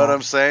track of them? You know what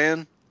I'm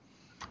saying?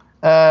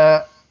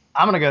 I'm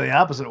going to go the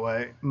opposite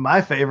way.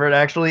 My favorite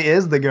actually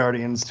is the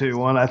Guardians 2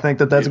 one. I think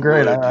that's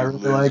great. I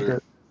really like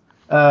it.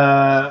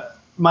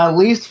 My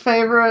least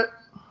favorite,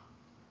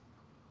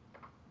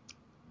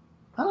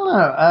 I don't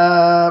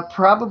know.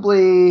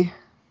 Probably,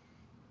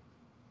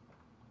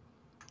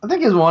 I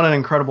think his one in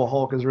Incredible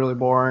Hulk is really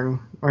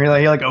boring. Where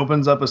he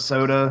opens up a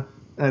soda.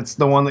 And it's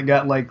the one that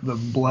got like the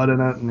blood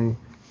in it, and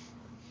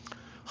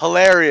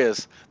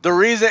Hilarious. The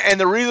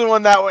reason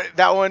when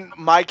that one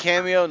my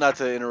cameo, not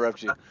to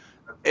interrupt you,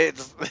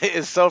 it's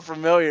so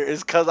familiar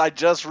is because I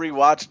just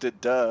rewatched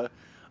it. Duh.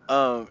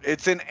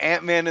 It's in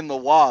Ant-Man and the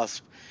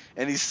Wasp,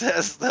 and he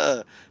says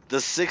the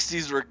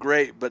 '60s were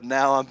great, but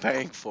now I'm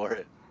paying for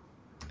it.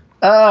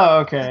 Oh,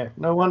 okay.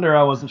 No wonder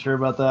I wasn't sure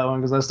about that one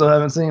because I still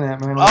haven't seen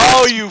it, man.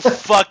 Oh, you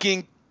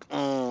fucking!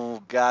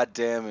 Oh, god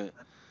damn it!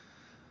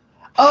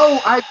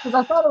 Oh, because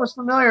I thought it was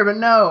familiar, but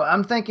no,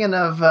 I'm thinking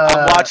of.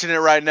 I'm watching it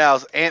right now.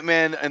 It's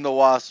Ant-Man and the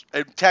Wasp.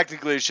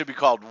 Technically, it should be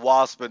called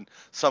Wasp and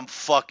some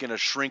fuck in a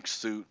shrink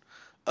suit.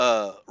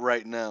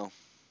 Right now.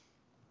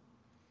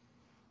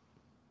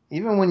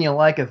 Even when you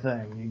like a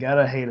thing, you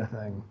gotta hate a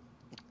thing.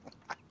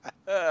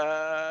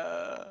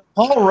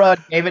 Paul Rudd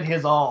gave it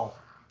his all.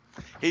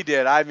 He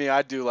did. I mean,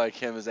 I do like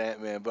him as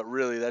Ant-Man, but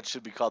really, that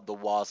should be called the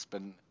Wasp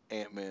and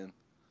Ant-Man.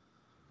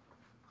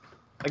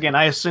 Again,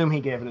 I assume he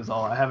gave it his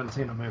all. I haven't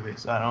seen the movie,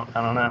 so I don't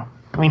know.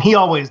 I mean, he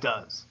always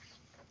does.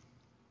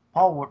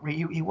 Paul,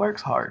 he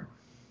works hard.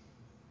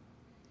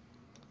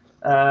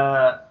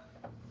 Now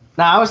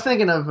I was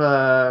thinking of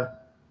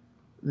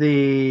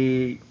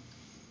the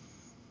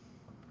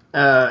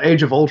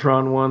Age of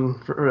Ultron one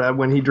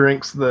when he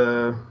drinks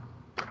the.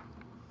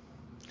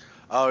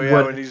 Oh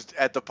yeah, when he's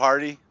at the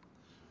party.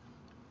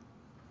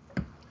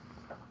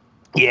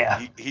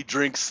 Yeah. He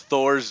drinks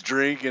Thor's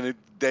drink and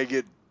they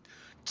get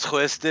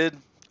twisted.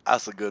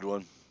 That's a good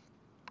one.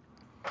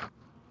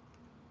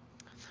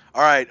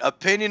 All right,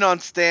 opinion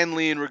on Stan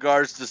Lee in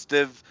regards to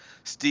Steve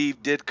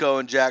Ditko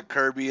and Jack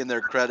Kirby and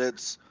their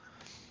credits.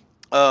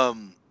 I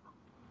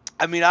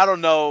mean, I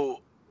don't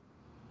know,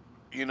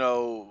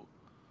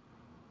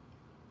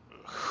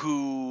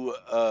 who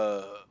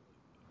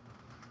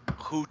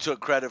took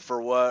credit for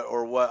what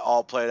or what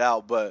all played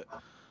out, but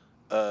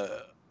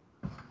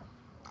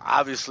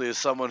obviously as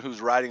someone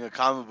who's writing a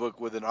comic book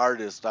with an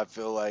artist, I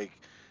feel like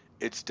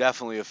it's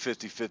definitely a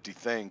 50-50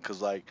 thing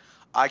because, like,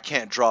 I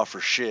can't draw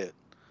for shit.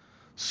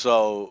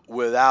 So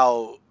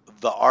without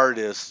the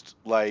artist,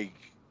 like,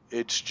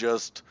 it's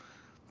just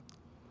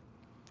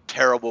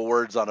terrible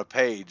words on a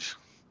page.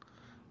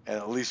 And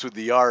at least with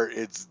the art,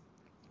 it's,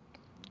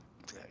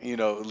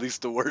 at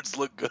least the words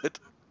look good.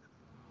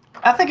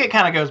 I think it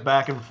kind of goes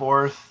back and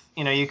forth.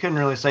 You couldn't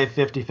really say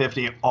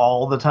 50-50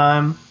 all the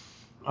time.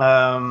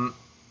 I'll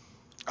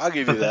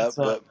give you that,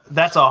 but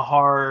that's a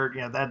hard,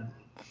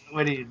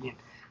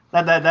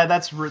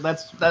 that's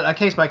a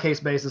case by case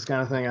basis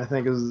kind of thing. I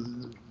think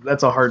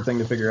that's a hard thing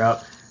to figure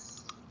out.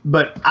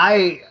 But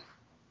I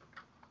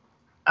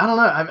don't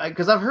know,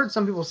 because I've heard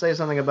some people say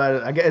something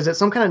about it. Is it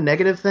some kind of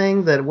negative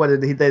thing that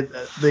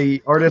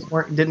the artists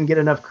didn't get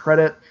enough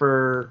credit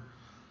for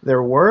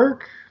their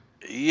work?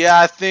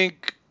 I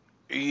think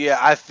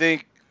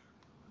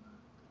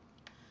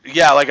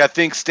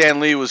Stan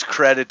Lee was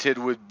credited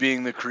with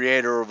being the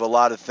creator of a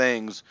lot of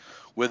things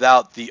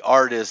without the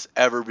artist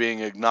ever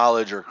being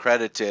acknowledged or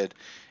credited,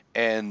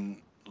 and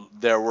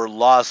there were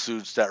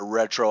lawsuits that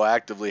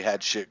retroactively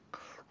had shit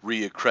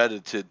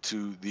reaccredited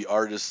to the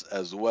artist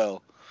as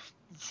well.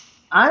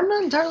 I'm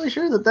not entirely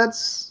sure that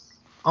that's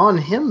on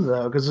him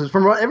though, because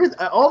from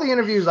all the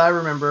interviews I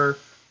remember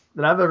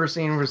that I've ever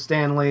seen with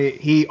Stan Lee,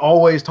 he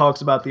always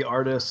talks about the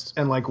artist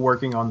and like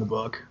working on the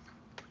book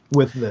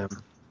with them.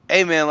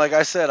 Hey man, like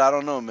I said, I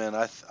don't know, man.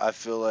 I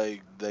feel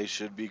like they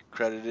should be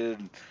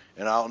credited,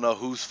 and I don't know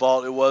whose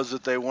fault it was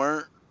that they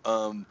weren't.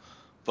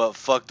 But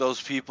fuck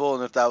those people,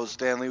 and if that was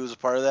Stan Lee was a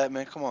part of that,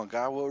 man, come on,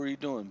 God, what were you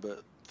doing?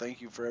 But thank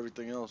you for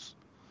everything else.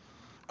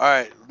 All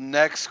right,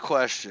 next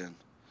question.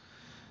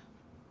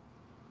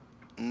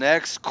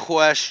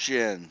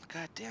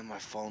 God damn, my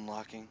phone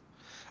locking.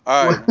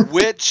 All right,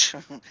 which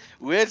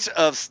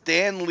of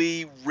Stan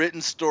Lee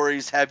written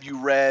stories have you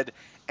read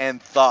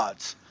and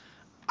thoughts?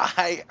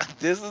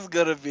 This is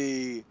gonna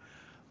be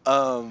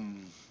I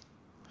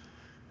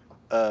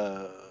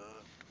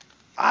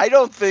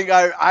don't think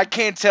I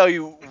can't tell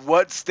you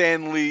what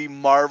Stan Lee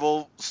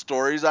Marvel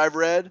stories I've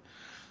read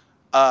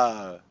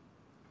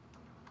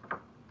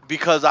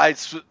because I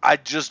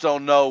just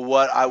don't know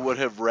what I would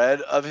have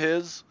read of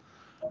his.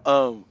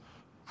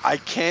 I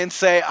can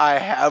say I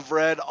have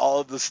read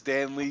all of the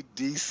Stan Lee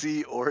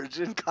DC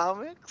Origin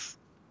comics,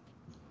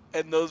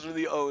 and those are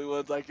the only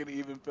ones I can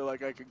even feel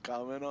like I can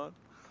comment on.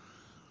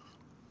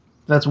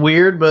 That's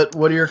weird, but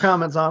what are your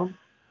comments on them?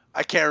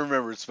 I can't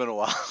remember. It's been a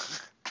while.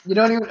 You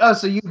don't even. Oh,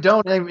 so you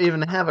don't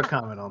even have a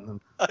comment on them?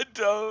 I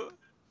don't.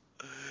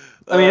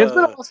 I mean, it's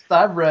been a while since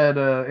I've read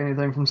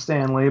anything from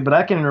Stan Lee, but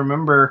I can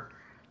remember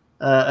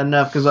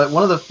enough because like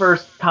one of the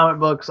first comic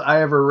books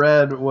I ever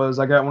read was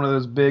I got one of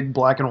those big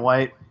black and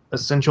white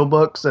essential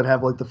books that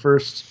have like the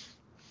first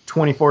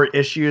 24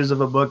 issues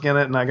of a book in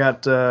it, and I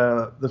got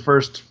the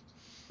first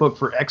book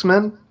for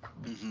X-Men,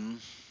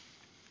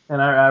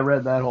 and I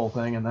read that whole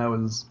thing, and that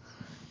was,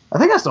 I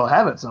think I still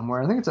have it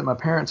somewhere. I think it's at my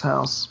parents'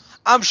 house.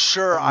 I'm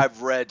sure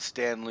I've read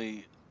Stan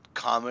Lee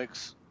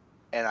comics,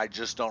 and I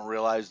just don't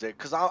realize it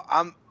because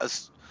I'm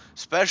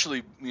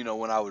especially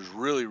when I was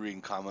really reading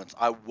comics,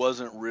 I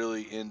wasn't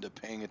really into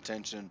paying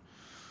attention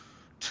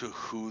to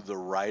who the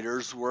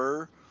writers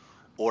were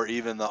or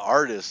even the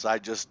artists. I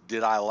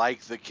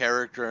like the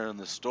character and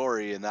the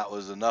story, and that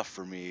was enough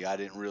for me. I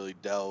didn't really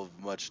delve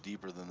much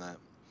deeper than that.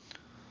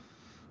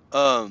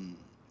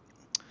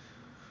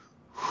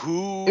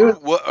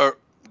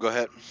 Go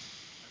ahead.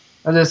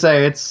 I just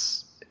say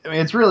it's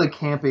really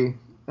campy.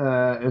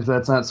 If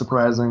that's not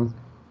surprising,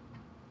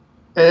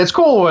 it's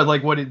cool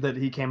that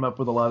he came up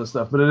with a lot of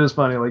stuff. But it is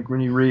funny, like when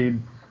you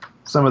read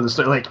some of the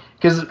stuff, like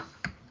because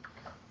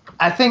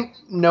I think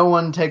no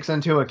one takes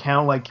into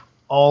account like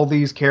all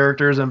these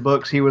characters and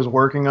books he was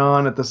working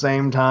on at the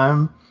same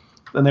time,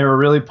 and they were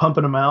really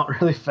pumping them out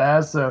really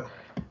fast. So,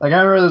 like I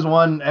remember there's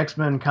one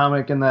X-Men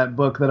comic in that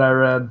book that I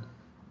read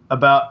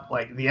about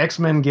like the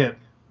X-Men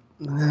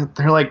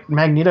they're like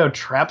Magneto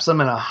traps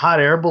them in a hot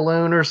air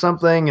balloon or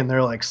something, and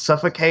they're like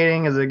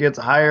suffocating as it gets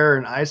higher,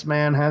 and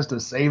Iceman has to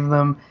save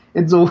them.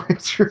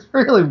 It's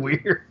really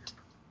weird.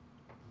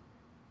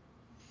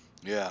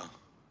 Yeah.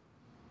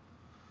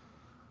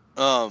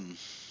 And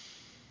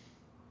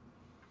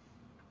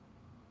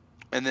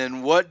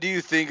then what do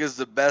you think is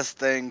the best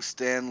thing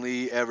Stan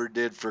Lee ever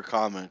did for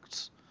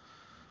comics?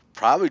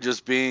 Probably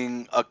just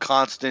being a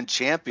constant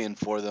champion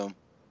for them.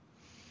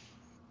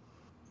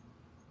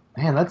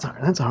 Man, that's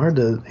hard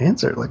to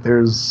answer. Like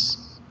there's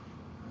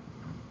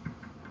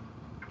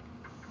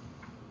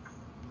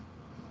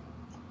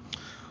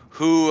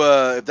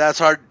if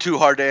that's too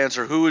hard to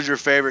answer, who was your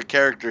favorite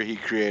character he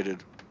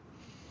created?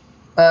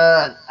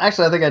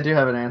 Actually, I think I do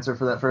have an answer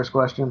for that first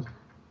question.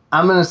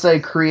 I'm going to say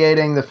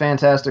creating the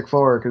Fantastic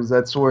Four, because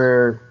that's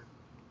where,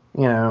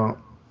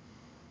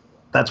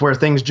 that's where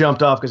things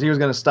jumped off, because he was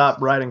going to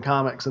stop writing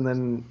comics, and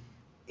then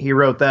he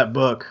wrote that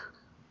book,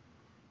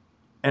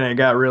 and it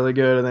got really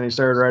good, and then he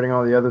started writing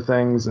all the other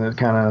things, and it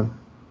kind of,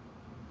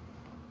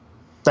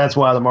 that's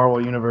why the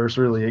Marvel Universe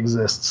really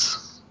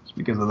exists. It's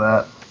because of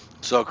that.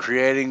 So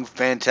creating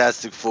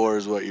Fantastic Four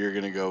is what you're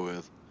going to go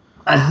with?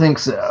 I think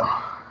so.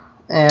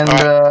 And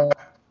right.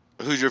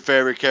 Who's your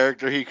favorite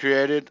character he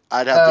created?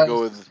 I'd have to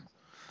go with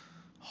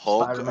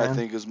Hulk. Spider-Man. I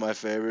think is my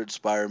favorite.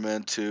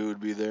 Spider-Man 2 would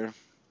be there.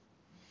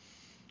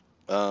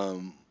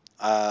 Can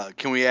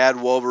we add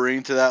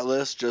Wolverine to that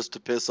list just to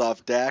piss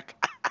off Dak?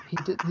 He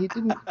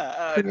didn't.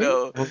 I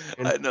know.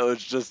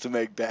 It's just to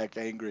make Dak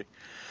angry.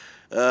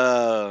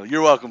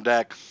 You're welcome,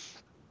 Dak.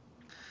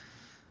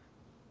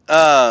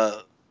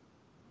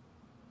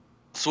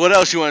 So what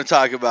else you want to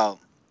talk about?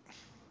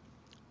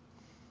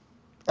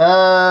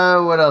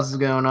 What else is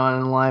going on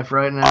in life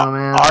right now,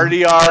 man?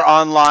 RDR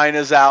Online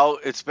is out.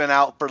 It's been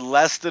out for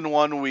less than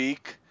 1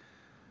 week.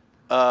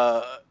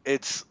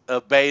 It's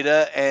a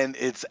beta, and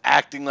it's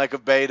acting like a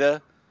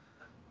beta.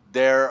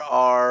 There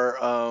are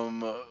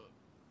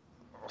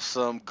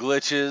some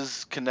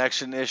glitches,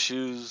 connection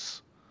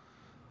issues.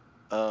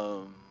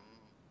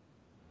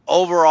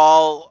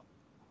 Overall,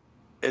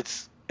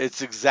 it's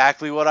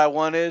exactly what I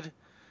wanted,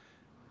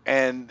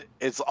 and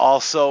it's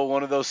also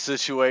one of those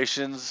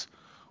situations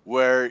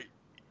where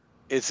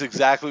it's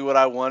exactly what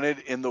I wanted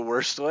in the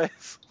worst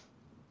ways,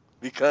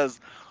 because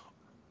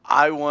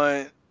I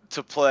want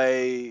to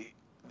play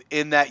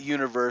in that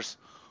universe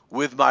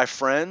with my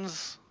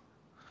friends,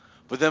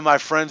 but then my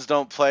friends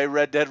don't play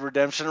Red Dead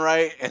Redemption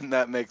right, and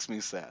that makes me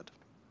sad.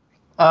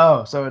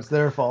 Oh, so it's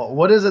their fault.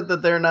 What is it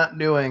that they're not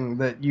doing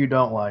that you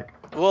don't like?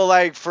 Well,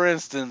 like, for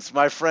instance,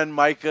 my friend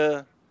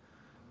Micah,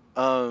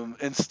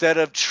 instead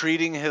of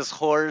treating his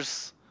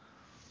horse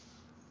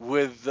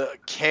with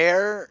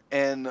care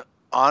and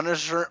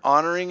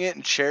honoring it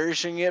and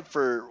cherishing it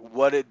for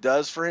what it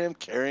does for him,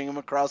 carrying him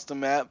across the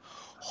map,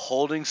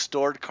 holding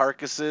stored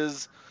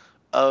carcasses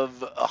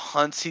of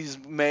hunts he's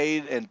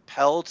made and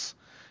pelts,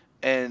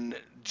 and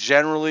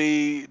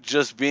generally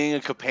just being a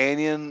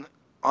companion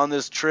on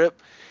this trip,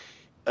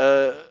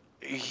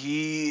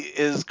 he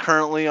is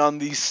currently on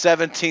the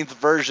 17th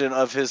version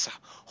of his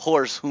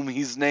horse, whom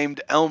he's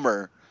named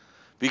Elmer,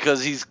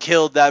 because he's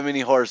killed that many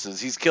horses.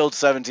 He's killed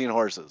 17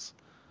 horses.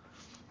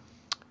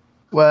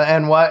 Well,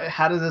 and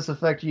how does this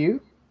affect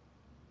you?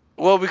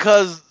 Well,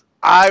 because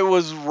I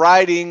was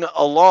riding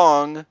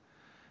along,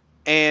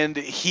 and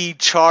he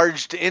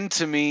charged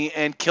into me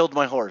and killed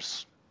my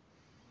horse.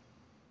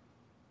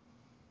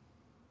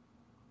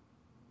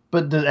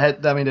 But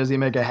does he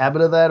make a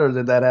habit of that, or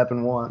did that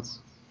happen once?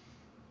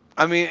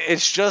 I mean,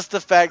 it's just the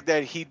fact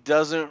that he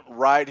doesn't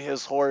ride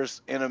his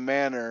horse in a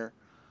manner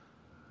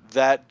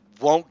that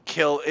won't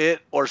kill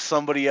it or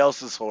somebody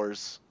else's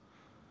horse.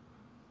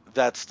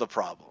 That's the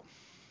problem.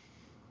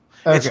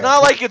 Okay. It's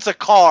not like it's a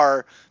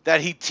car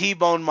that he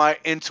T-boned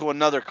into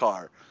another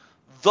car.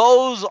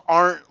 those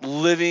aren't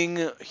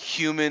living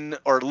human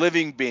or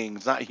living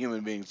beings, not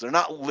human beings. They're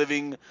not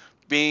living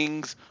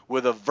beings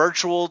with a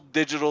virtual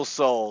digital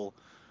soul.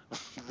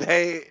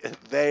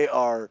 They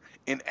are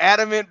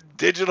inanimate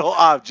digital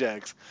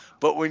objects.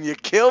 But when you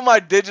kill my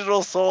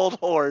digital souled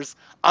horse,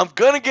 I'm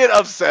gonna get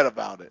upset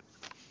about it.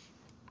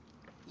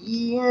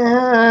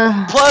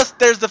 Yeah. Plus,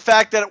 there's the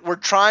fact that we're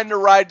trying to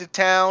ride to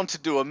town to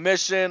do a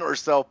mission or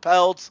sell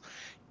pelts,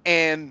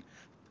 and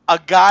a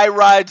guy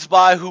rides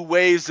by who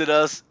waves at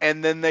us,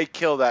 and then they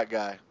kill that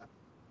guy.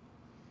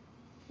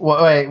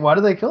 Wait, why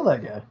did they kill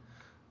that guy?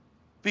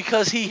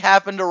 Because he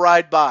happened to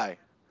ride by.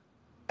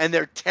 And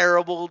they're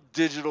terrible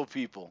digital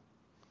people.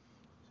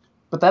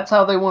 But that's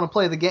how they want to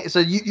play the game. So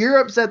you're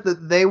upset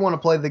that they want to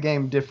play the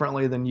game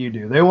differently than you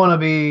do. They want to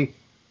be,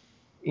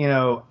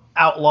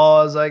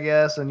 outlaws, I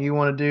guess, and you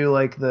want to do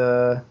like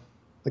the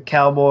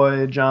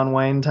cowboy John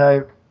Wayne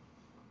type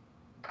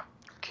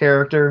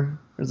character.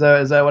 Is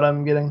that what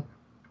I'm getting?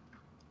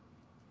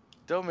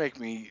 Don't make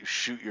me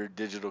shoot your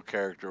digital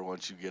character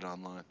once you get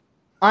online.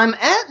 I'm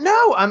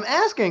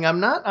asking. I'm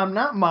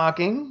not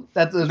mocking.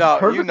 That's no,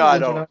 perfect. I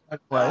don't.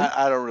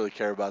 I don't really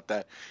care about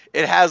that.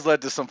 It has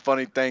led to some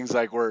funny things,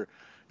 like where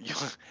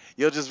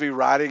you'll just be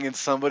riding and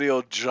somebody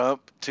will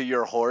jump to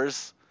your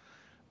horse,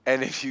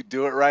 and if you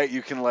do it right,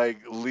 you can like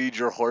lead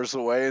your horse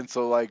away, and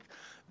so like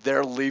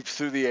their leap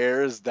through the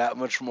air is that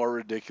much more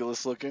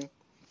ridiculous looking.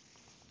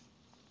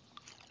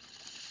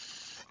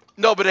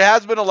 No, but it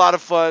has been a lot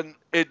of fun.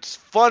 It's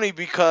funny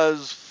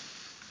because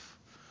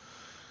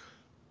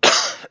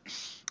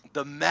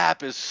the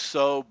map is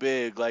so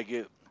big.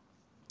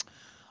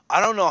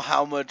 I don't know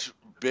how much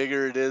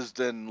bigger it is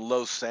than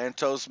Los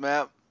Santos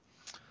map.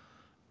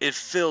 It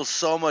feels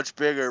so much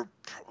bigger,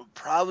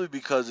 probably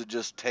because it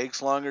just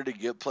takes longer to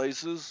get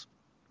places.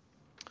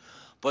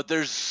 But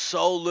there's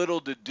so little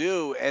to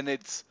do, and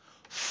it's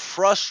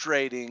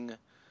frustrating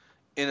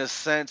in a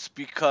sense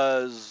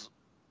because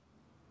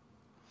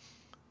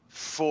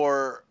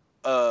for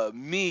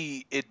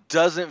me, it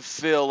doesn't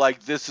feel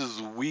like this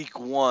is week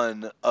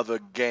 1 of a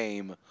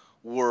game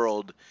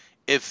world.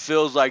 It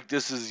feels like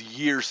this is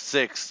year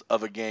 6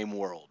 of a game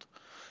world.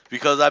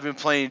 Because I've been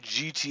playing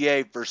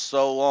GTA for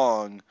so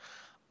long,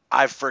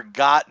 I've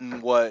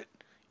forgotten what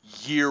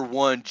year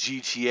 1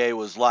 GTA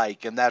was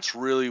like. And that's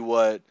really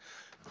what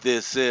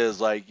this is.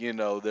 Like, you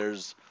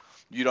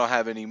don't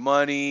have any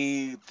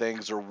money,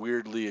 things are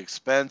weirdly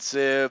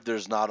expensive,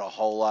 there's not a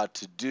whole lot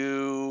to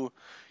do.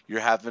 You're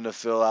having to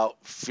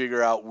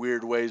figure out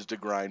weird ways to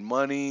grind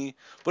money.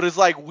 But it's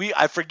like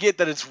I forget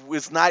that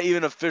it's not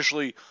even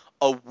officially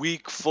a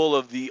week full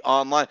of the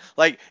online.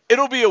 Like,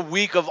 it'll be a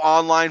week of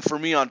online for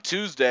me on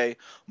Tuesday.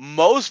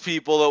 Most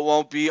people, it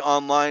won't be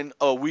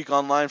a week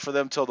online for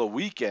them till the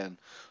weekend.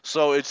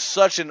 So it's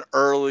such an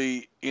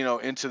early,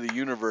 into the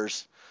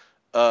universe.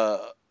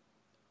 But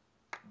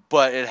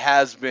it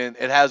has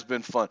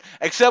been fun.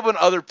 Except when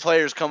other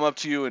players come up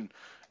to you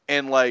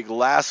and like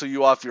lasso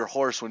you off your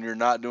horse when you're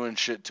not doing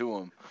shit to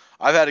them.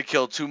 I've had to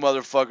kill 2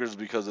 motherfuckers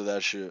because of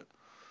that shit.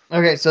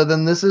 Okay, so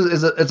then this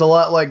it's a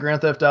lot like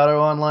Grand Theft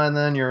Auto Online.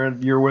 Then you're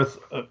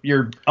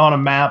on a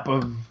map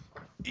of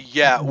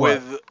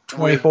with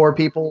 24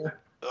 people.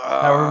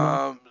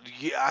 Yeah,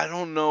 I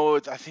don't know.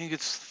 I think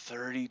it's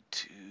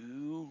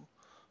 32,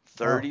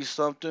 30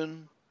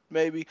 something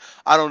maybe.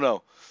 I don't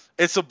know.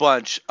 It's a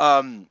bunch.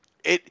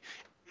 It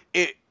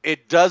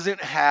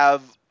doesn't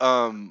have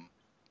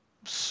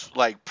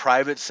like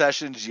private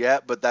sessions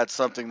yet, but that's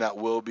something that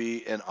will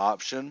be an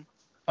option.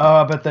 Oh,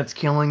 I bet that's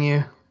killing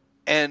you.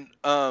 And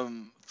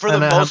for the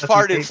most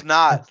part, it's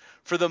not.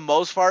 For the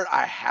most part,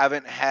 I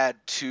haven't had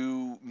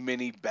too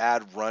many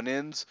bad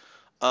run-ins.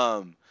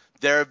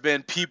 There have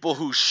been people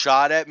who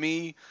shot at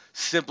me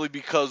simply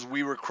because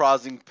we were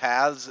crossing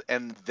paths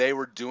and they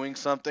were doing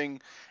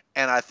something,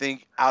 and I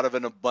think out of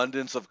an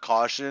abundance of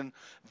caution,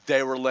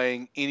 they were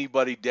laying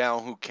anybody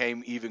down who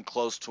came even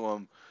close to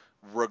them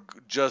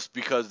just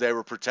because they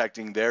were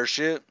protecting their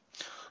shit.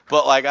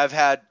 But like, I've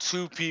had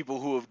 2 people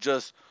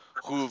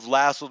who've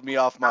lassoed me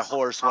off my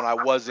horse when I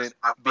wasn't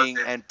being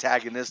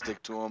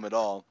antagonistic to them at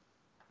all.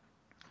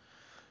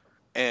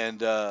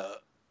 And I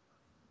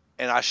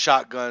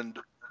shotgunned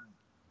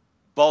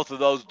both of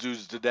those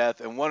dudes to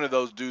death, and one of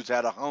those dudes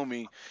had a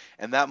homie,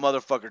 and that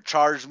motherfucker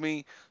charged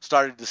me,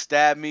 started to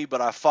stab me,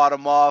 but I fought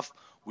him off.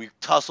 We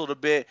tussled a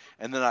bit,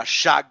 and then I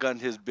shotgunned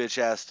his bitch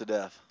ass to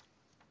death.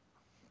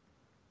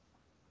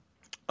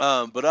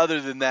 But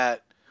other than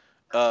that,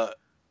 for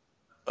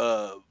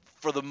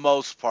the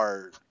most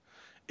part,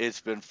 it's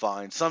been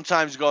fine.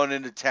 Sometimes going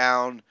into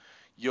town,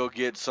 you'll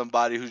get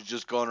somebody who's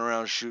just going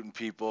around shooting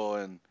people,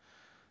 and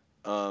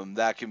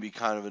that can be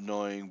kind of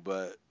annoying.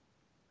 But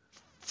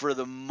for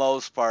the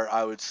most part,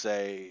 I would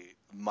say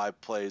my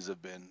plays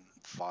have been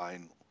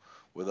fine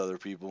with other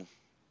people.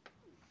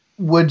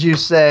 Would you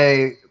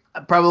say,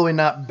 probably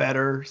not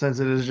better since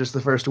it is just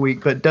the first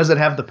week, but does it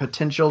have the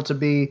potential to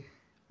be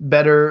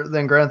better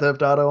than Grand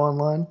Theft Auto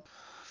Online?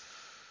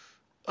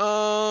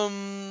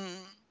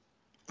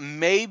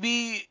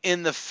 Maybe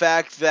in the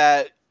fact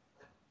that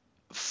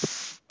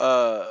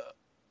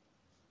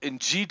in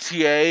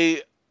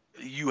GTA,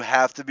 you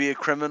have to be a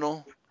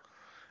criminal,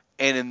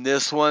 and in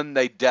this one,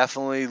 they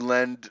definitely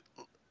lend.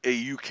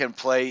 You can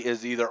play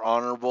as either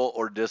honorable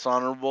or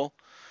dishonorable,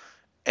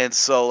 and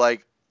so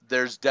like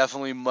there's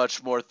definitely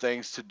much more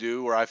things to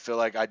do where I feel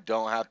like I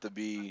don't have to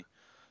be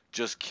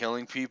just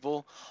killing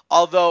people.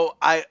 Although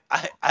I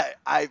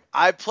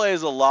play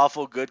as a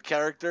lawful good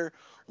character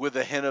with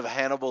a hint of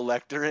Hannibal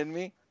Lecter in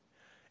me,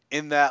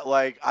 in that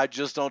like I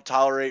just don't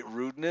tolerate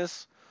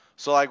rudeness.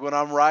 So like when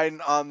I'm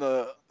riding on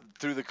the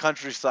through the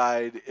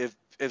countryside, if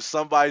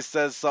somebody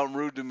says something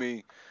rude to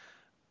me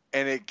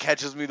and it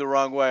catches me the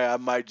wrong way, I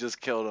might just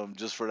kill them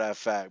just for that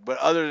fact. But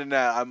other than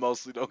that, I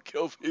mostly don't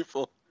kill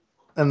people.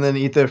 And then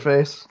eat their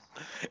face.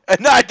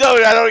 And no, I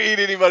don't. I don't eat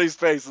anybody's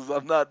faces.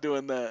 I'm not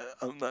doing that.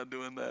 I'm not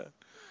doing that.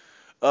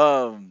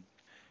 Um.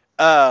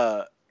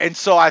 And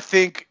so I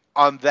think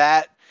on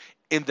that,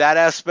 in that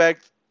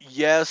aspect,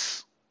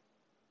 yes,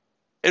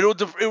 it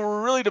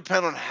will really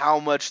depend on how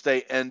much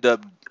they end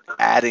up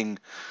adding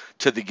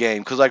to the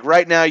game. Because like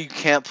right now, you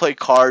can't play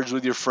cards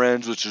with your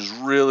friends, which is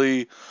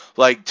really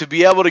like to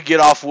be able to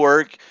get off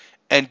work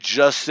and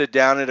just sit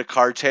down at a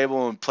card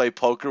table and play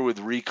poker with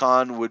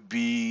Recon would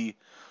be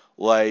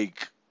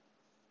like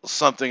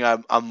something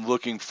I'm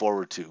looking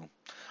forward to.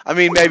 I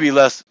mean, maybe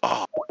less.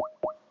 Oh,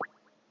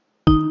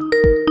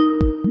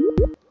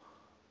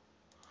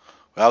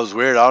 that was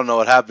weird. I don't know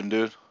what happened,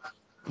 dude.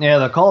 Yeah,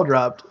 the call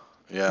dropped.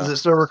 Yeah. Is it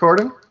still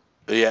recording?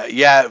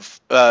 Yeah.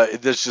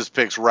 This just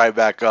picks right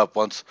back up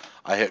once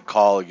I hit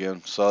call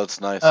again, so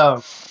it's nice.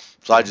 Oh.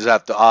 So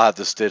I'll have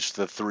to stitch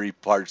the 3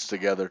 parts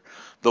together.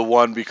 The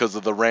one because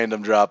of the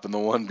random drop and the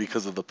one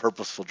because of the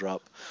purposeful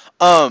drop.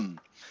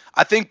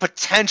 I think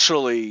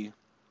potentially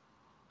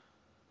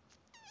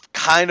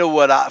kind of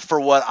what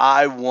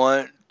I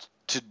want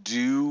to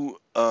do,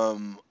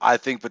 I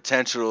think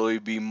potentially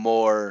be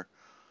more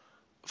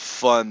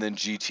fun than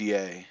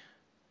GTA.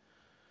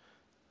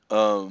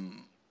 Because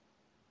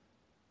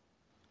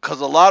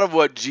a lot of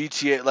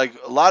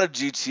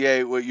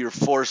GTA, what you're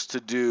forced to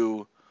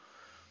do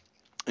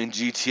in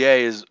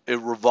GTA is it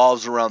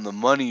revolves around the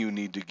money you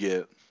need to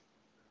get,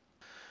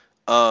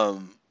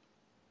 to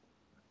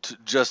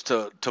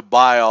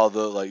buy all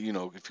the, like,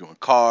 if you want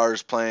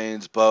cars,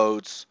 planes,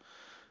 boats,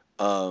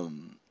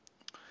 and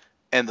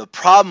the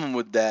problem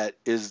with that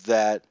is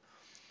that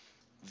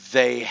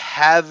they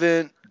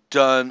haven't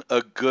done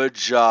a good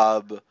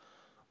job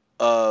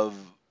of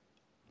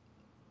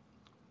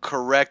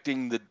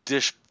correcting the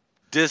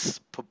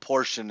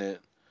disproportionate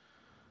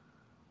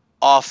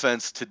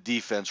offense to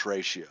defense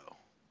ratio.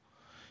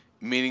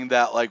 Meaning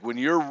that like when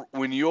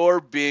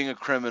you're being a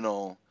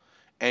criminal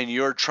and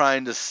you're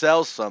trying to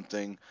sell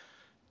something,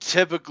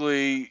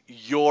 typically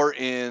you're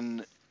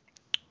in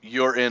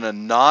a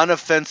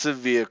non-offensive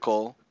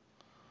vehicle,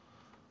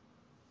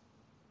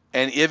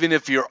 and even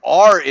if you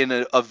are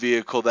in a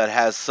vehicle that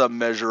has some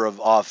measure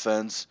of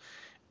offense,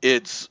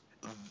 it's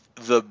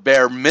the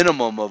bare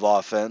minimum of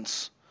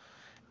offense,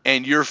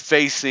 and you're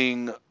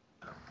facing,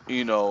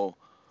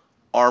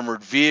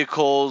 armored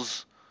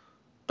vehicles,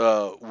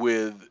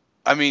 with,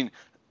 I mean,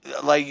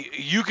 like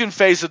you can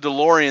face a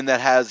DeLorean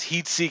that has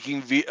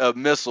heat-seeking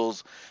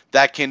missiles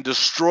that can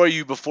destroy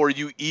you before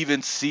you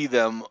even see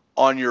them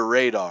on your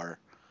radar,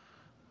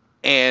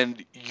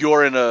 and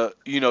you're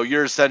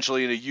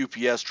essentially in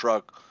a UPS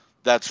truck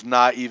that's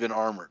not even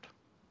armored.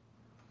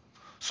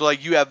 So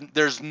like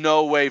there's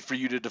no way for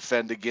you to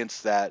defend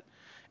against that.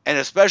 And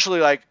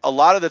especially like a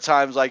lot of the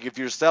times, like if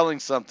you're selling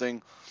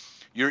something,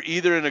 you're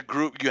either in a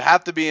group, you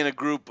have to be in a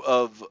group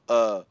of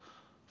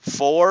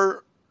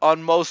 4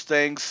 on most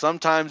things.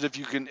 Sometimes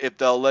if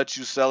they'll let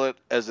you sell it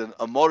as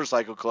a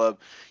motorcycle club,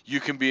 you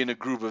can be in a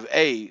group of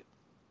 8.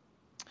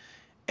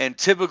 And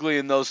typically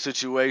in those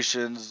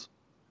situations,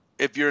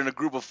 if you're in a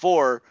group of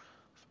 4,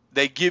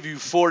 they give you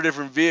 4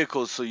 different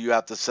vehicles so you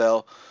have to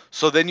sell.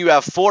 So then you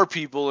have 4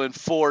 people in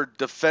 4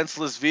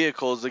 defenseless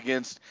vehicles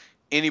against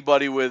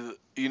anybody with,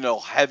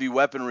 heavy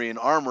weaponry and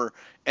armor.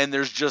 And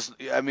there's just,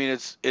 I mean,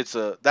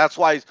 that's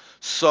why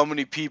so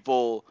many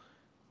people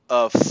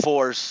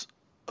force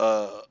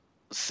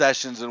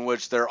sessions in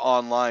which they're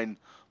online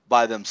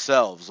by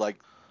themselves. Like,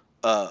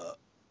 but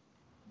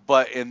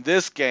in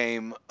this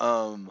game,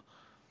 the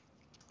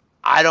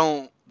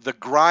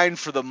grind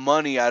for the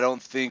money, I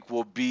don't think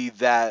will be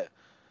that,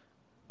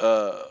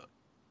 I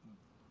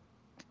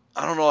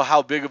don't know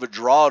how big of a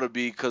draw to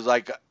be, because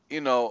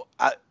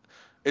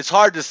it's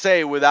hard to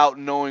say without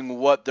knowing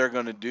what they're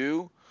going to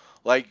do.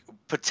 Like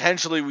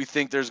potentially we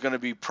think there's going to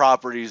be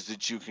properties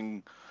that you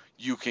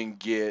can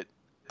get,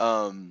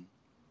 and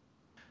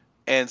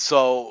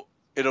so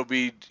it'll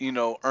be,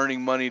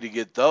 earning money to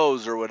get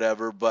those or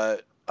whatever,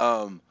 but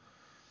for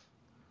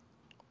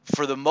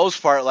the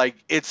most part, like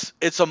it's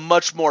a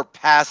much more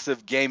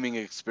passive gaming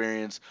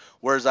experience,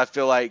 whereas I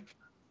feel like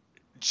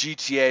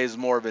GTA is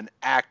more of an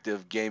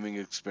active gaming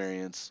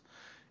experience,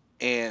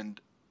 and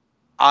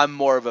I'm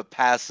more of a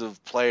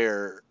passive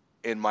player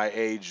in my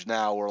age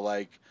now, where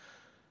like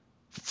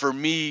for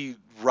me,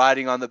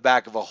 riding on the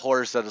back of a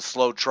horse at a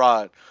slow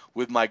trot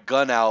with my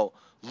gun out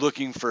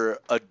looking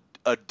for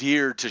a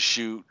deer to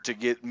shoot to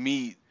get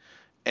meat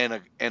and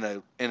a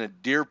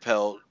deer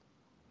pelt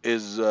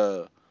is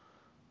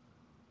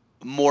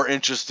more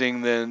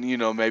interesting than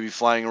maybe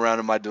flying around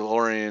in my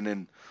DeLorean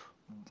and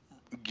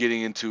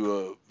getting into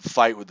a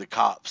fight with the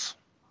cops.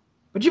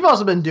 But you've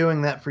also been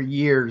doing that for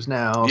years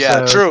now,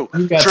 Yeah, so true,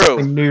 you've got true.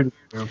 something new to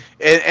do.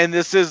 And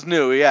this is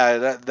new,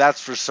 yeah,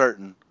 that's for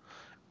certain.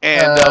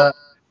 And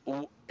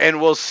and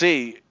we'll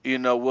see,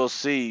 we'll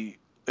see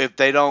if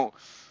they don't.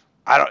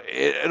 I don't.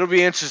 It'll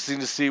be interesting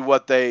to see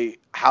what they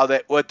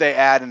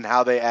add and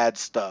how they add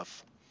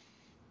stuff.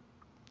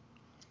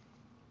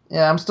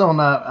 Yeah, I'm still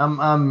not.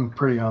 I'm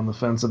pretty on the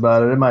fence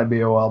about it. It might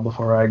be a while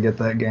before I get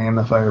that game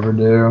if I ever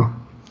do.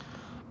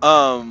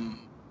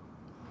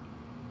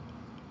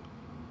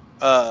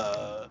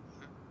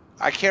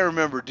 I can't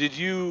remember. Did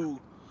you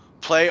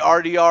play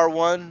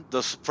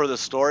RDR1 for the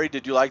story?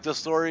 Did you like the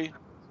story?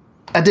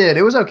 I did.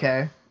 It was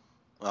okay.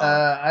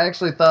 I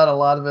actually thought a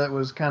lot of it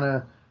was kind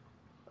of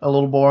a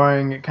little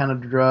boring. It kind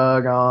of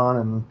drug on,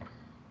 and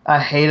I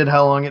hated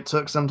how long it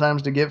took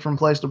sometimes to get from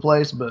place to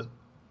place. But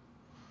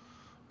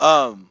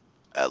I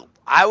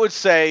would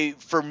say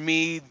for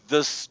me,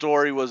 this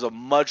story was a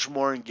much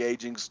more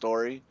engaging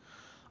story.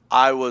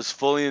 I was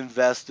fully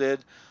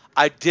invested.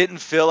 I didn't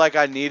feel like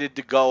I needed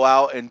to go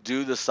out and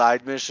do the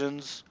side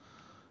missions.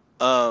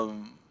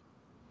 And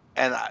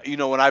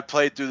when I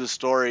played through the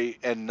story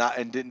and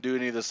didn't do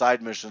any of the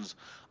side missions,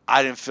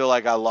 I didn't feel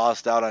like I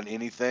lost out on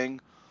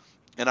anything.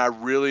 And I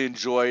really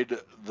enjoyed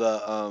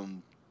the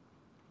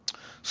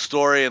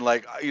story and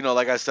like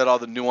I said, all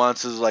the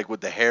nuances like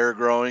with the hair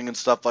growing and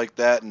stuff like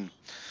that, and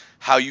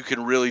how you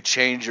can really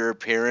change your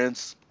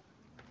appearance.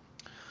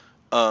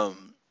 But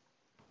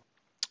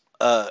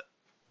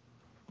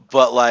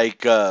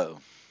like I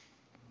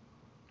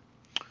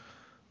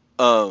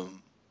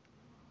don't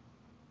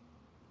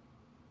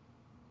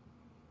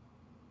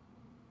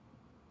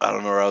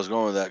know where I was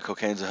going with that.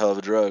 Cocaine's a hell of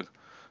a drug.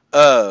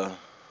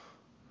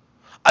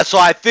 So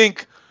I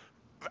think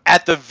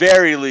at the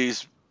very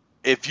least,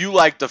 if you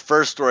like the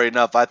first story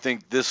enough, I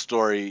think this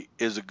story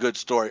is a good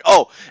story.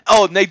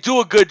 And they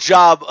do a good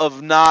job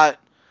of not,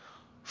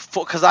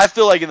 because I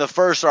feel like in the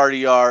first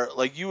RDR,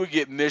 like you would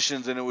get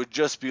missions and it would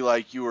just be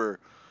like you were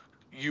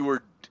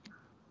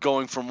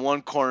going from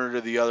one corner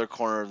to the other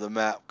corner of the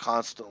map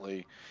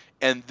constantly.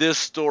 And this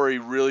story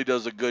really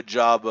does a good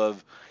job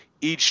of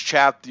each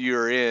chapter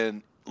you're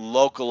in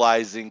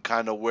localizing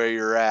kind of where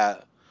you're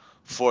at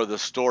for the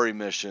story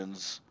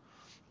missions.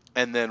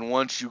 And then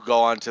once you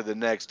go on to the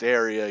next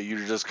area,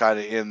 you're just kind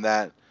of in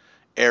that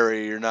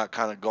area. You're not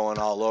kind of going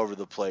all over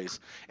the place.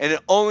 And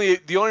the only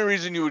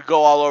reason you would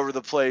go all over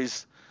the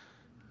place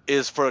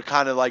is for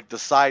kind of like the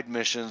side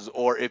missions,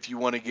 or if you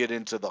want to get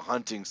into the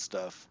hunting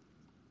stuff.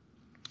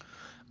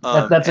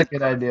 That's a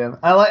good idea.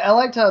 I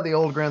liked how the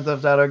old Grand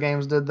Theft Auto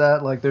games did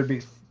that. Like there'd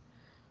be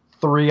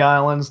 3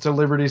 islands to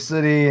Liberty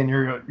City, and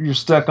you're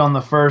stuck on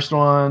the first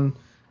one,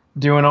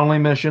 doing only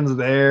missions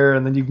there,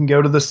 and then you can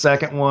go to the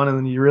second one, and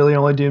then you really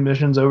only do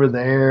missions over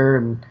there.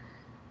 And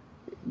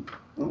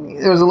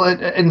it was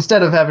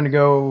instead of having to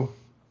go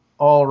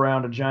all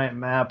around a giant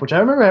map, which I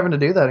remember having to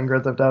do that in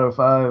Grand Theft Auto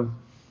 5.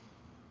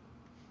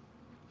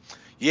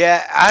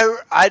 Yeah,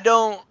 I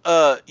don't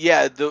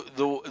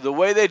the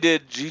way they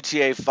did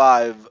GTA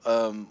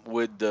 5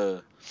 with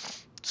the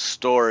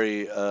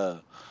story,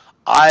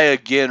 I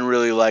again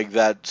really like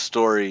that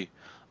story.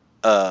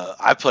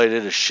 I played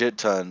it a shit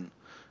ton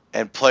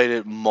and played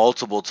it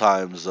multiple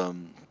times.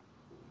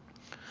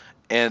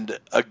 And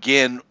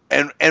again,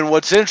 and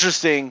what's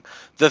interesting,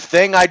 the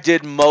thing I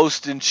did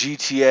most in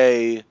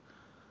GTA, in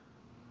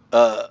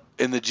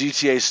the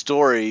GTA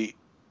story,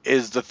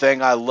 is the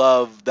thing I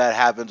love that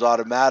happens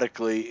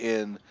automatically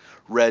in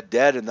Red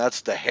Dead, and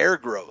that's the hair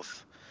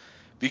growth.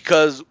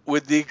 Because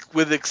with the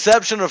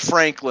exception of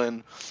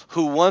Franklin,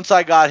 who once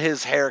I got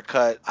his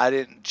haircut, I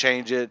didn't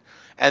change it,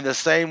 and the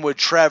same with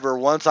Trevor.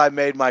 Once I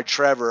made my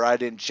Trevor, I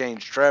didn't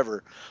change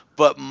Trevor.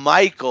 But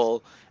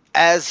Michael,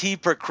 as he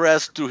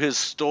progressed through his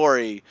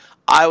story,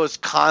 I was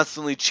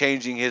constantly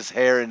changing his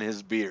hair and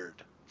his beard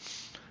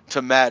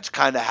to match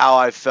kind of how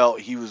I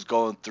felt he was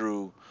going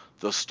through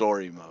the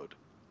story mode.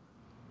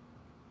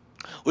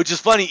 Which is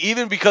funny,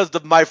 even because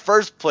my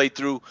first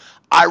playthrough,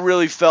 I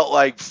really felt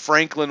like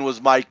Franklin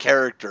was my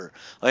character.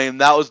 I mean,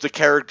 that was the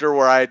character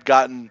where I had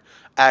gotten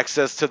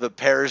access to the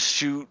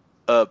parachute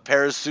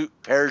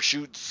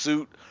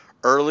suit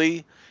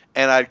early,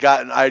 and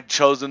I'd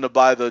chosen to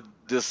buy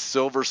this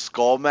silver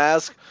skull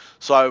mask.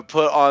 So I would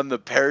put on the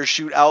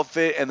parachute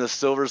outfit and the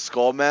silver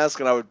skull mask,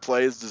 and I would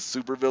play as the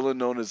supervillain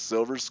known as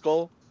Silver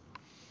Skull.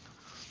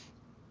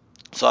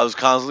 So I was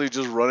constantly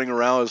just running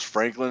around as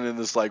Franklin in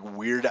this like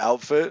weird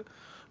outfit.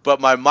 But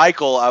my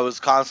Michael, I was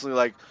constantly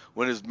like,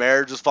 when his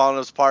marriage was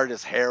falling apart,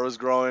 his hair was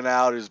growing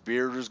out, his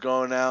beard was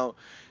growing out.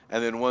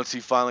 And then once he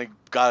finally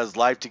got his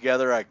life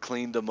together, I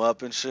cleaned him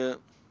up and shit.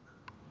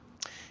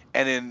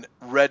 And in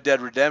Red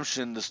Dead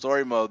Redemption, the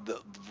story mode,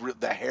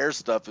 the hair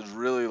stuff is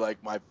really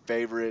like my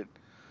favorite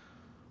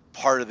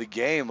part of the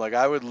game. Like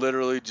I would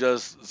literally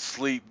just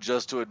sleep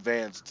just to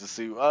advance to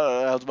see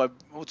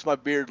what's my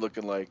beard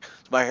looking like.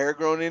 Is my hair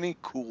growing any?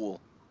 Cool.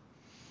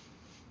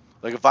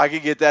 Like if I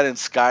could get that in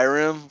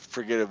Skyrim,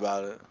 forget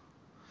about it.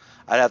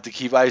 I'd have to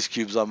keep ice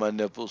cubes on my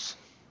nipples.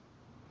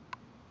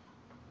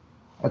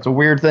 That's a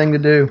weird thing to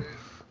do.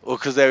 Well,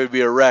 because they would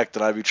be erect,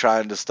 and I'd be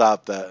trying to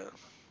stop that.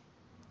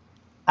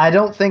 I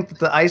don't think that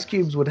the ice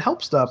cubes would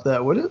help stop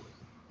that, would it?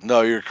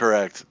 No, you're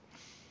correct.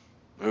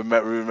 It would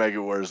make it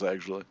worse,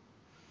 actually.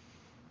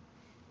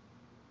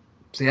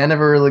 See, I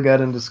never really got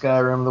into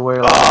Skyrim the way.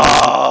 Oh,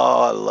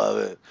 I love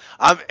it.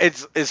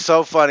 It's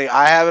so funny.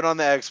 I have it on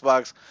the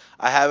Xbox.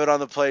 I have it on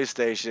the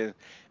PlayStation,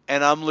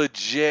 and I'm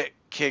legit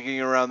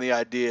kicking around the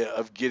idea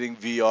of getting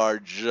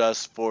VR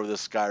just for the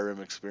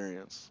Skyrim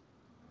experience.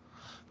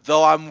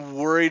 Though I'm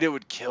worried it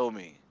would kill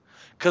me.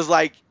 Because,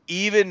 like,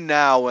 even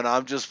now when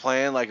I'm just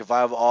playing, like, if I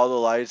have all the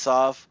lights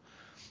off,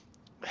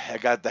 I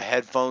got the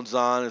headphones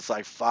on, it's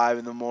like 5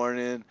 in the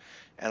morning,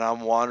 and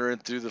I'm wandering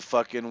through the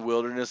fucking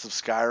wilderness of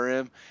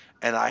Skyrim,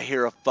 and I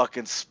hear a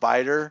fucking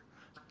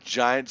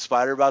giant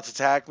spider about to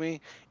attack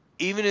me.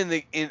 Even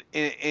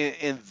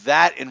in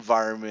that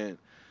environment,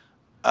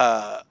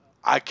 I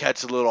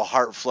catch a little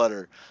heart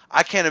flutter.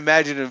 I can't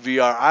imagine in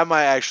VR, I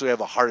might actually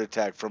have a heart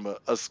attack from a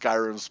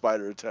Skyrim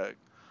spider attack.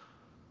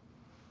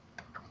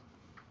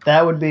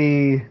 That would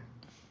be,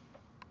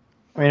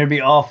 I mean, it'd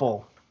be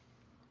awful.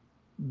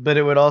 But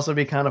it would also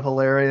be kind of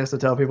hilarious to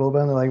tell people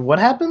about it. They're like, what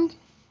happened?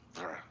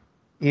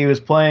 He was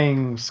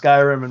playing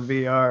Skyrim in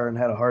VR and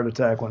had a heart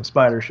attack when a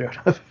spider showed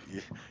up.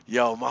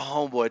 Yo, my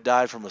homeboy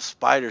died from a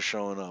spider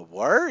showing up.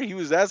 Word? He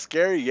was that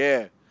scary?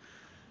 Yeah.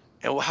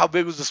 And how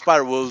big was the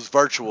spider? Well, it was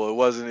virtual. It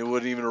wasn't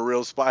even a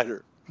real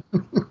spider.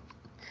 Did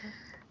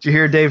you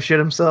hear Dave shit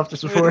himself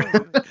just before?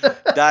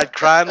 Died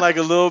crying like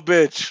a little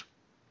bitch.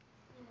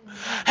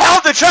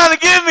 Help, they're trying to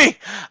get me!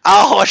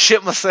 Oh, I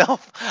shit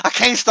myself. I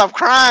can't stop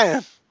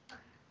crying.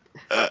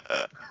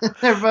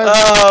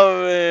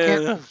 Oh,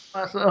 man. Can't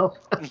myself.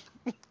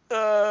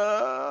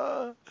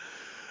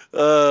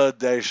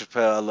 Dave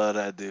Chappelle, I love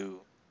that dude.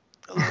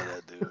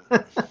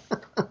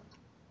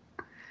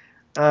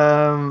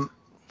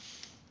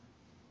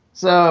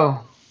 So,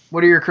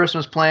 what are your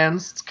Christmas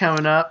plans? It's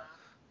coming up.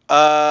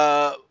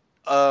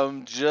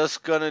 I'm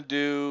just gonna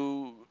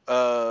do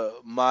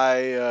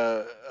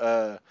my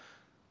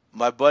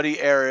buddy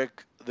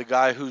Eric, the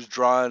guy who's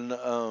drawn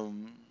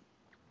the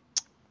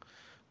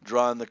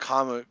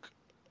comic.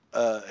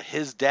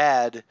 His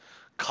dad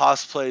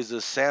cosplays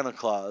as Santa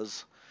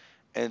Claus,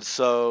 and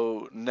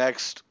so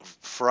next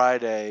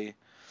Friday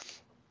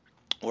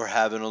we're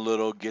having a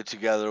little get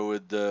together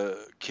with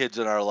the kids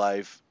in our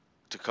life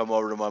to come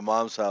over to my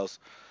mom's house,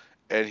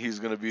 and he's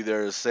gonna be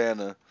there as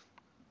Santa.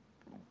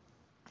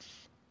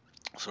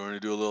 So we're gonna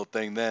do a little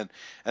thing then,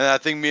 and I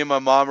think me and my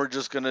mom are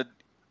just gonna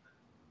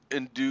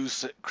do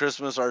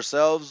Christmas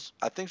ourselves.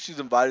 I think she's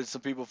invited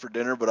some people for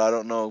dinner, but I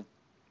don't know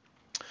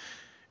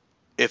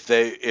if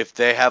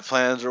they have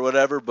plans or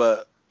whatever.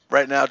 But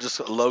right now, just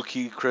a low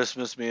key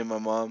Christmas, me and my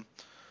mom.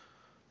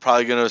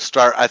 Probably gonna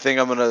start. I think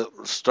I'm gonna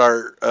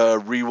start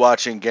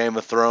rewatching Game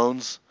of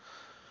Thrones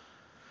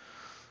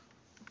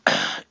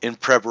in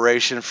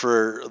preparation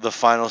for the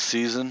final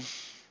season.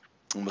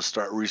 I'm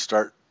gonna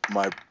restart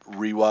my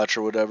rewatch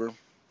or whatever.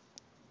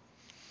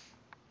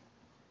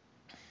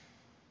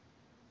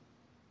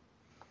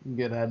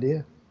 Good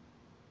idea.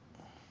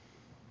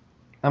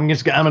 I'm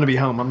gonna be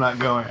home. I'm not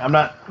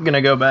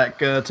gonna go back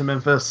to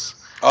Memphis.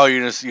 Oh,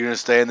 you're gonna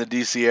stay in the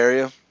DC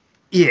area?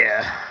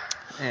 Yeah,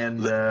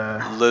 and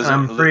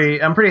I'm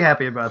pretty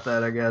happy about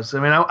that. I guess. I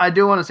mean, I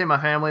do want to see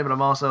my family, but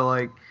I'm also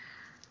like,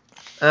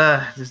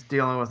 just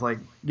dealing with like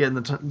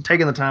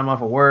taking the time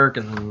off of work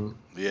and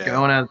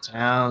going out of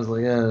town. It's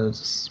like,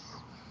 it's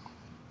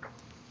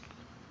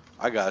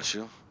I got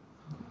you.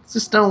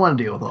 Just don't want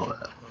to deal with all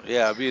that.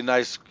 Yeah, it'd be a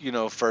nice,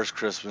 first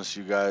Christmas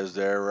you guys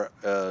there,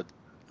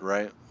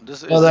 right?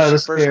 This will be our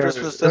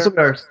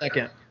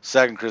second.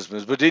 Second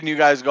Christmas. But didn't you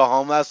guys go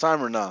home last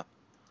time or not?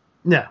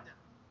 No.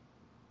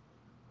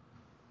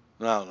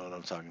 No, I don't know what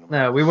I'm talking about.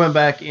 No, we went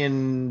back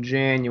in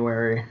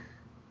January.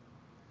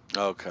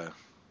 Okay.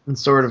 And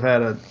sort of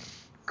had a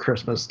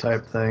Christmas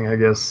type thing, I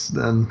guess,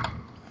 then.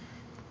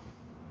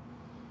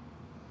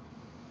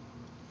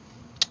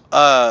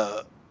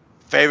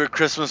 Favorite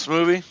Christmas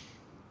movie?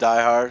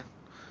 Die Hard.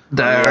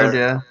 Die Hard,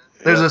 yeah.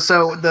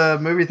 The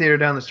movie theater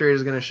down the street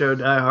is going to show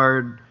Die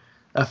Hard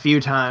a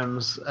few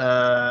times,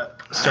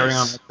 starting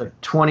on the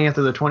 20th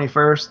or the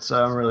 21st.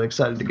 So I'm really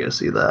excited to go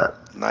see that.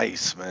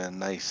 Nice, man,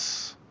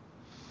 nice.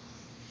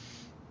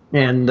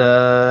 And you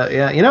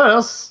know what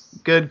else?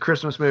 Good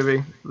Christmas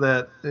movie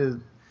that is,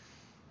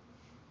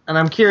 and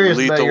I'm curious.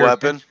 Lethal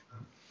Weapon.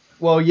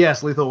 Well,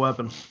 yes, Lethal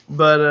Weapon.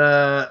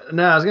 But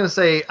no, I was going to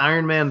say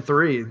Iron Man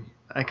 3.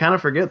 I kind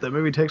of forget that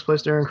movie takes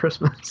place during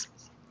Christmas.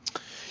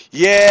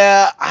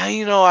 Yeah,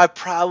 I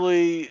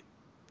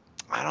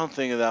don't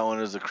think of that one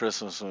as a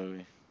Christmas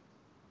movie.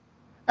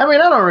 I mean,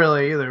 I don't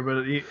really either,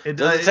 but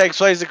does it take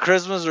place at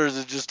Christmas, or does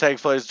it just take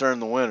place during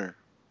the winter?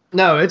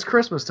 No, it's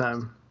Christmas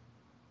time.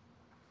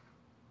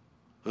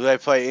 Do they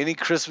play any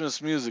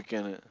Christmas music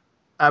in it?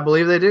 I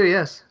believe they do.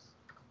 Yes.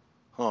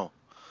 Huh.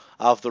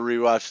 I'll have to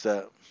rewatch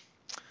that.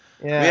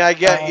 Yeah. I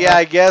mean,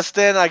 I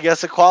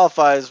guess it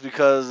qualifies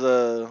because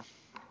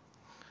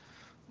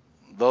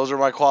those are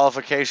my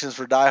qualifications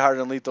for Die Hard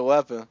and Lethal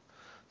Weapon.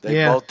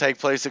 They both take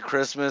place at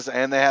Christmas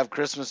and they have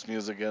Christmas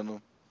music in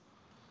them.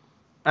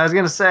 I was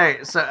gonna say,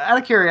 so out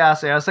of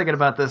curiosity, I was thinking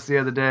about this the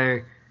other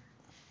day.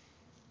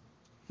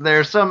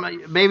 There's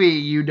some, maybe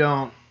you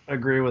don't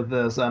agree with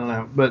this, I don't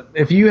know, but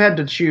if you had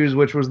to choose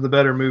which was the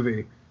better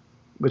movie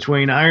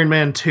between Iron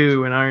Man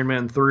 2 and Iron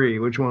Man 3,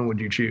 which one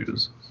would you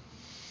choose?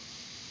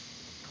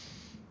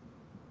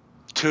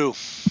 2.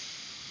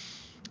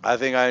 I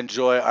think I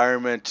enjoy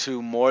Iron Man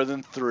 2 more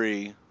than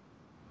 3.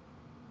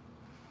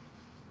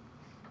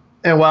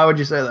 And why would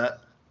you say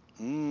that?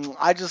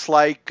 I just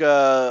like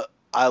I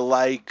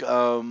like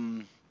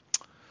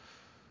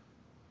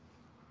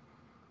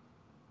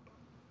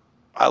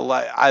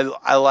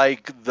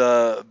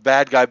the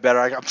bad guy better.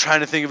 I'm trying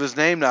to think of his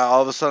name now.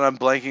 All of a sudden, I'm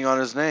blanking on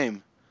his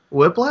name.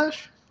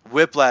 Whiplash,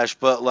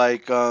 but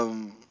like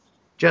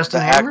Justin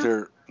the Hammer?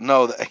 actor.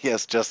 No,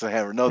 yes, Justin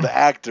Hammer. No, the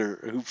actor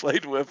who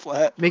played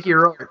Whiplash. Mickey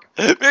Rourke.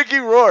 Mickey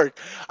Rourke.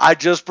 I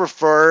just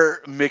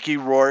prefer Mickey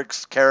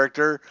Rourke's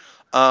character.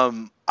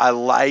 I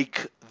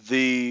like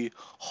the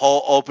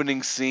whole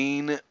opening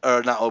scene,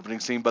 or not opening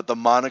scene, but the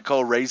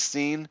Monaco race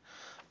scene.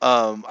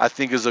 I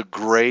think is a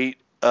great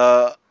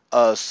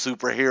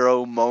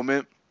superhero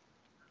moment.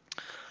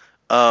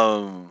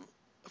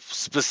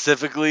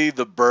 Specifically,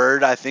 the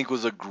bird I think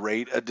was a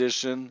great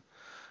addition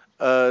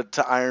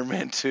to Iron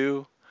Man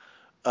 2.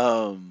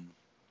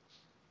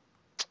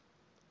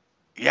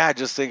 Yeah, I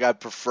just think I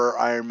prefer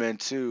Iron Man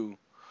 2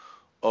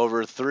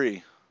 over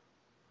 3.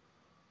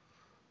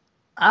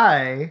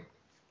 I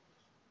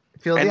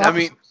feel the opposite. I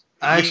mean,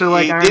 I actually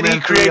like Iron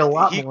Man 3 a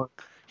lot more.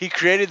 He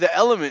created the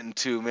element in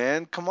 2,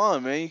 man. Come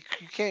on, man.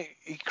 You can't.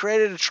 He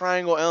created a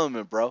triangle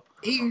element, bro.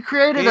 He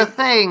created a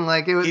thing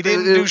like it was. He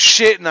didn't do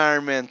shit in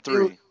Iron Man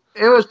 3.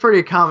 It was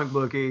pretty comic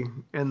booky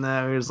in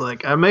that it was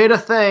like, I made a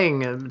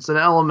thing and it's an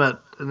element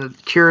and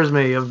it cures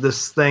me of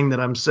this thing that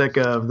I'm sick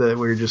of that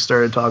we just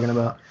started talking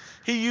about.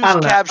 He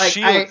used Cap's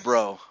shield,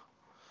 bro.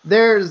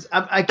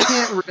 I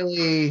can't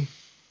really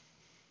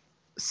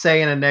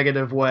say in a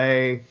negative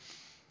way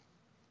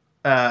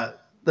the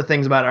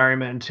things about Iron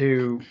Man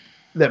 2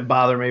 that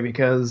bother me,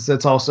 because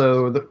it's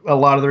also a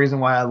lot of the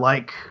reason why I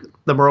like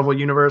the Marvel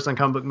Universe and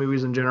comic book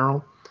movies in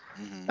general.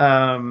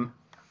 Mm-hmm.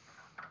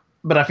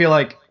 But I feel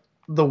like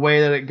the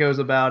way that it goes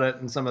about it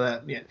and some of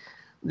that,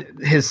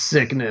 his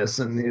sickness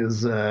and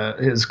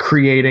his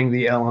creating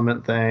the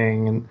element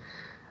thing, and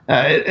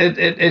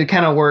it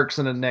kind of works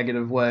in a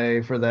negative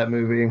way for that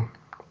movie.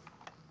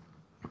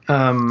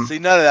 See,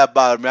 none of that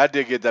bothered me. I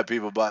did get that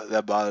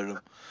that bothered him.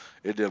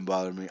 It didn't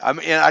bother me. I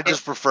mean, I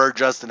just prefer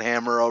Justin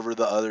Hammer over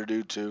the other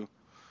dude too.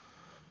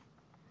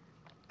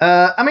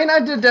 I mean, I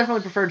did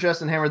definitely prefer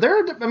Justin Hammer.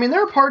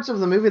 There are parts of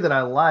the movie that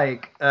I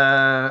like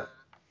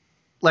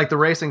the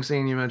racing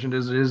scene you mentioned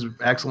is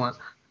excellent.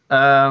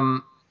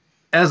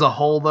 As a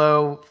whole,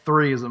 though,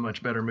 3 is a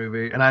much better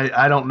movie, and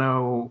I don't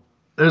know.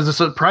 There's a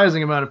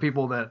surprising amount of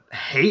people that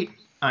hate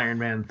Iron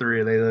Man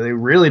 3. They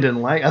really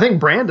didn't like. I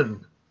think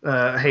Brandon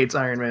hates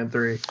Iron Man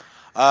 3.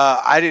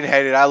 I didn't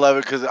hate it. I love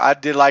it because I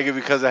did like it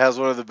because it has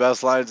one of the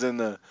best lines in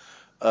the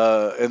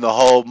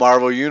whole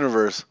Marvel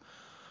universe.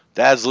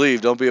 Dads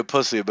leave. Don't be a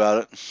pussy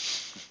about it.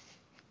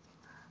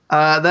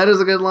 That is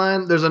a good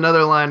line. There's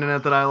another line in it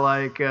that I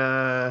like.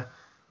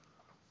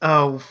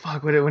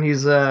 When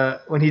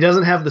he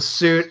doesn't have the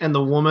suit and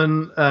the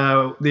woman,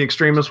 the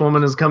extremist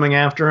woman, is coming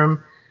after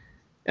him,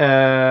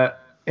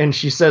 and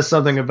she says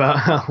something about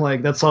how,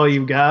 like, that's all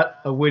you've got,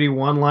 a witty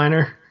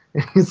one-liner.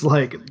 And he's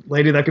like,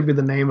 lady, that could be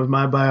the name of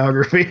my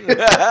biography.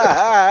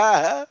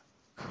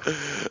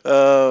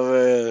 Oh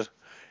man,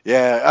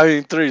 yeah. I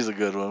mean, 3 is a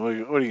good one.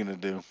 What are you gonna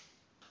do?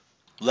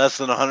 Less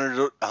than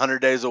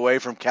 100 days away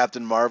from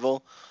Captain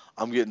Marvel.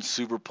 I'm getting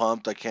super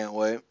pumped. I can't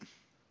wait.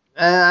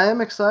 I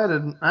am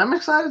excited. I'm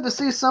excited to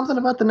see something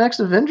about the next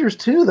Avengers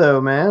too, though,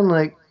 man.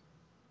 Like,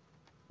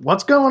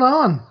 what's going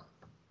on?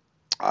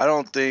 I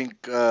don't think.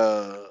 You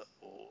know,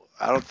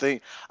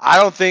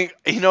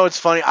 it's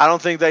funny. I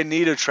don't think they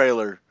need a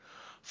trailer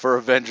for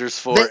Avengers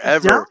 4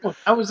 ever.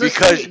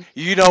 Because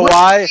you know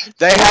why?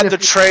 They had the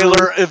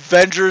trailer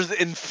Avengers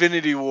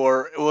Infinity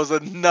War. It was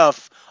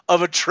enough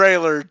of a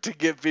trailer to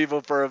get people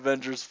for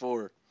Avengers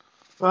 4.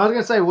 Well, I was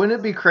gonna say, wouldn't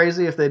it be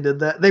crazy if they did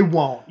that? They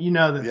won't. You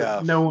know that.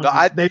 Yeah.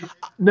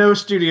 No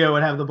studio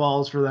would have the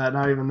balls for that.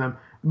 Not even them.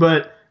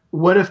 But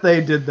what if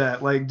they did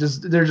that? Like,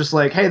 they're just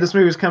like, hey, this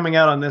movie's coming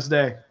out on this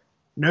day.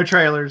 No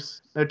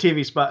trailers, no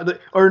TV spot,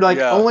 or like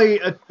only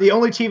the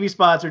only TV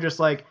spots are just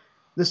like,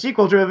 the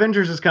sequel to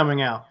Avengers is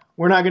coming out.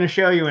 We're not going to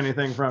show you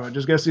anything from it.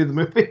 Just go see the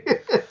movie.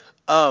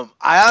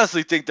 I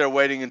honestly think they're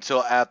waiting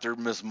until after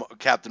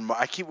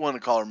I keep wanting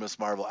to call her Miss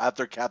Marvel.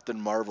 After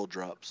Captain Marvel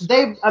drops.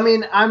 I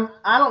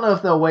don't know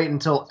if they'll wait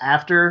until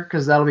after,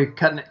 because that'll be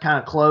cutting it kind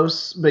of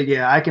close. But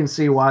yeah, I can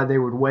see why they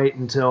would wait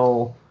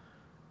until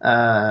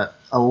a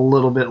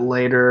little bit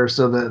later,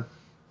 so that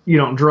you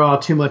don't draw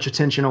too much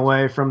attention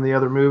away from the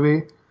other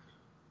movie.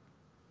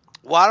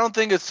 Well, I don't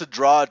think it's to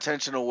draw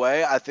attention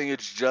away. I think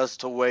it's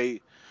just a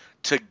way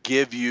to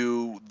give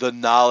you the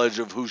knowledge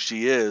of who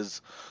she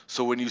is.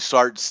 So when you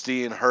start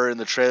seeing her in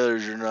the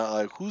trailers, you're not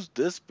like, who's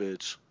this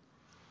bitch?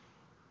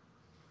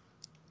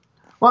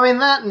 Well, I mean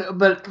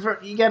but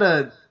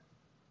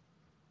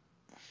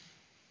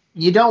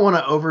you don't want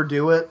to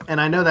overdo it,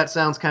 and I know that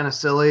sounds kind of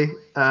silly,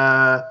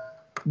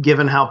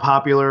 given how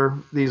popular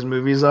these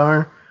movies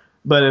are.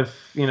 But if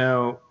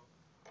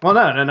well,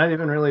 no, not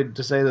even really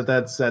to say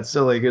that's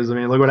silly, because I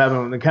mean, look what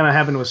happened. It kind of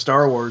happened with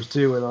Star Wars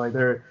too, where like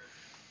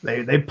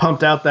they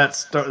pumped out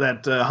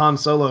that Han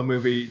Solo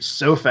movie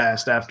so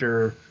fast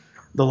after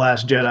The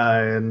Last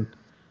Jedi, and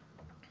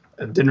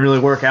it didn't really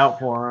work out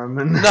for him.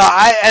 And No,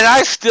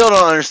 I still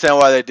don't understand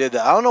why they did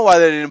that. I don't know why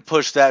they didn't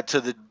push that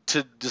to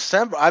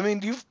December. I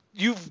mean,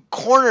 you've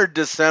cornered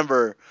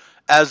December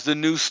as the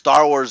new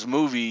Star Wars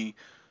movie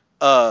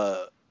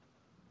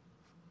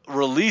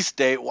release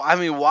date. I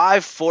mean, why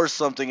force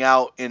something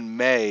out in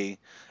May,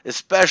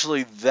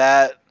 especially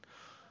that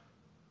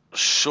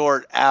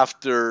short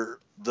after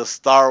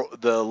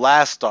the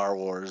last Star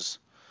Wars?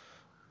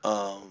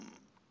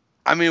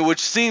 I mean,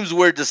 which seems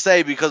weird to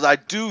say, because I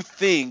do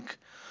think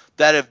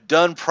that if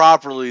done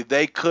properly,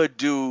 they could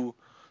do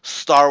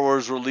Star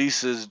Wars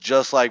releases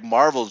just like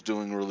Marvel's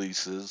doing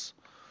releases.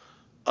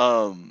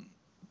 Meaning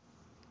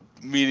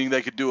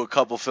they could do a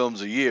couple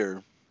films a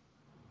year.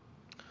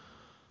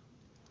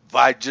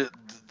 But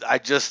I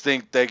just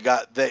think they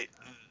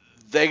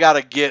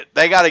gotta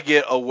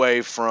get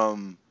away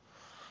from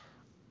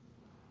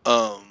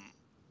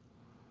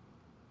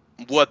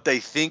what they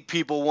think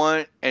people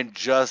want and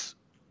just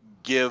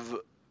give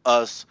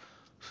us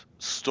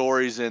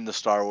stories in the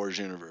Star Wars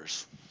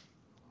universe.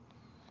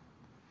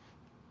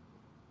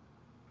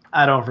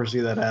 I don't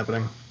foresee that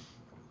happening.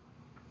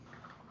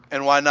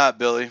 And why not,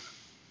 Billy?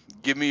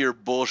 Give me your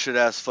bullshit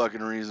ass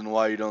fucking reason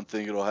why you don't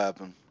think it'll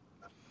happen.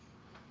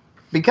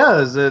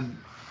 Because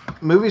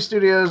movie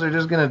studios are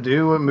just going to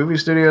do what movie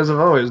studios have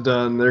always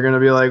done. They're going to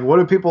be like, what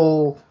do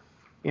people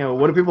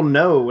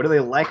know? What do they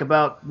like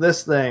about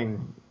this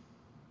thing?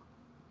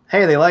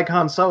 Hey, they like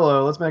Han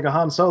Solo. Let's make a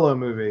Han Solo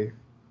movie.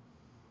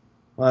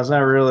 Well, that's not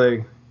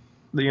really.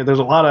 There's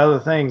a lot of other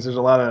things. There's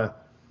a lot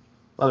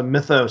of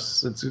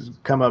mythos that's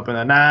come up in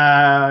that.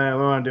 Nah, we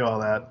don't want to do all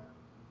that.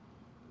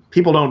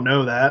 People don't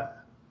know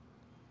that.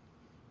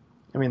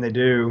 I mean, they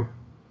do.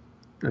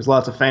 There's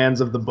lots of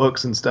fans of the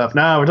books and stuff.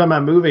 Nah, we're talking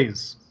about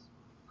movies.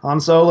 Han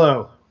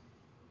Solo.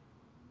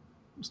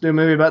 Let's do a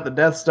movie about the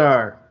Death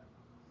Star.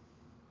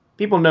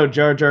 People know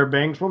Jar Jar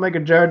Binks. We'll make a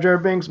Jar Jar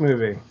Binks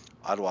movie.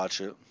 I'd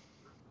watch it.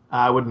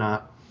 I would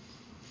not.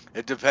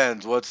 It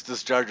depends. What's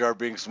this Jar Jar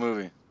Binks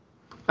movie?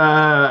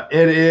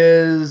 It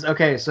is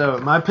okay. So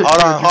my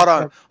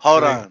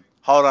Hold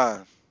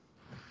on.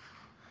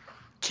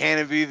 Can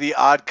it be The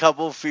Odd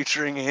Couple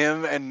featuring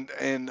him and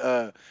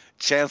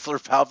Chancellor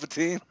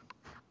Palpatine?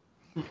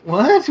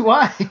 What?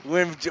 Why?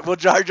 When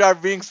Jar Jar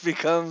Binks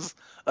becomes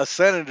a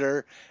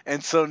senator,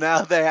 and so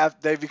now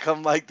they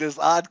become like this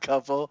odd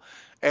couple,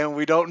 and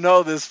we don't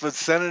know this, but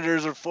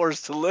senators are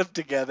forced to live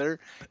together,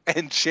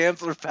 and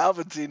Chancellor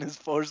Palpatine is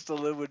forced to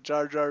live with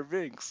Jar Jar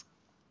Binks.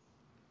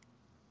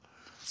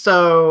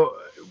 So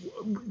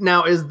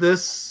now is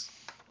this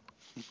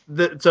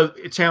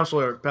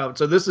Chancellor Palpatine?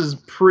 So this is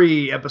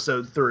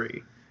pre-Episode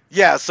 3.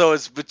 Yeah, so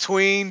it's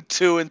between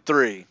 2 and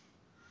 3.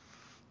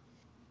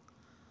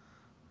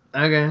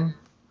 Okay.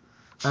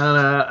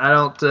 I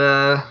don't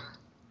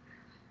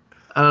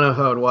know if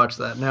I would watch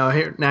that.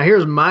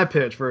 Here's my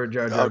pitch for a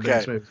Jar Jar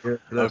Binks movie.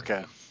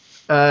 Okay.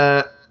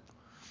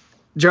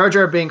 Jar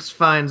Jar Binks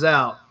finds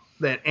out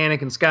that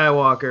Anakin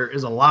Skywalker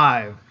is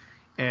alive,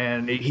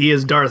 and he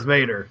is Darth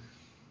Vader,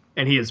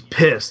 and he is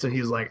pissed, and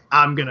he's like,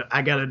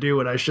 I gotta do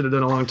what I should have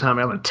done a long time.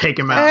 I'm gonna take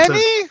him out. So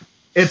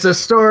it's a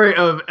story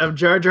of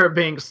Jar Jar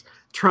Binks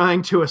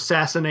trying to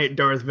assassinate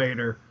Darth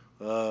Vader.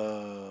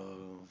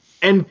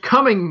 And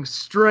coming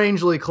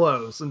strangely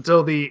close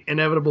until the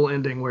inevitable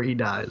ending where he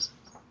dies.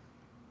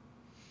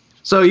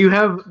 So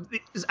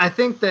I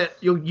think that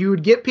you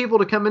would get people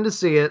to come in to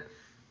see it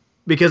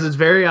because it's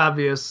very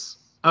obvious.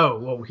 Oh,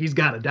 well, he's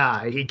got to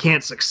die. He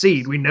can't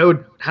succeed. We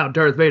know how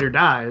Darth Vader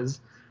dies.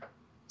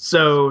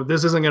 So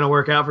this isn't going to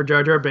work out for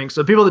Jar Jar Binks.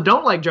 So people that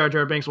don't like Jar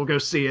Jar Binks will go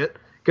see it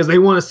because they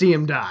want to see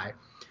him die.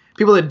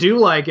 People that do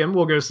like him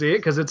will go see it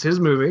because it's his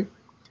movie.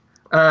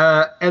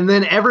 And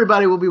then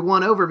everybody will be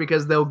won over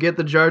because they'll get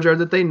the Jar Jar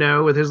that they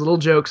know with his little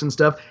jokes and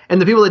stuff. And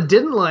the people that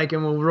didn't like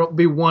him will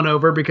be won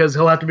over because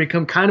he'll have to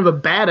become kind of a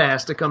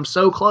badass to come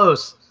so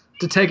close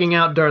to taking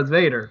out Darth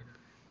Vader.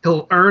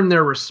 He'll earn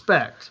their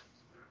respect.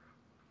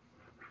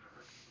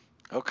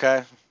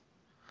 Okay.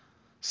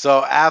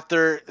 So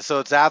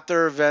it's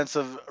after events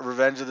of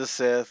Revenge of the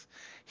Sith.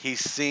 He's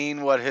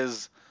seen what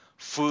his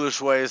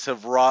foolish ways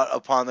have wrought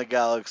upon the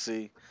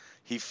galaxy.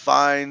 He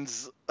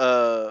finds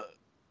out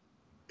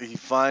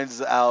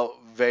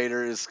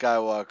Vader is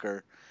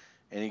Skywalker,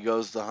 and he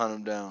goes to hunt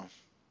him down.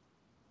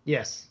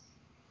 Yes.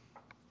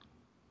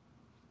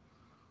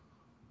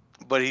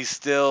 but he's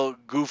still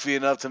goofy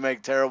enough to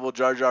make terrible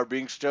Jar Jar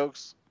Binks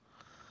jokes,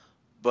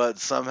 but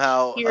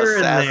somehow Here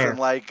and there.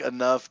 assassin-like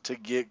enough to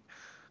get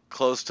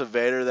close to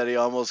Vader that he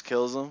almost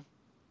kills him.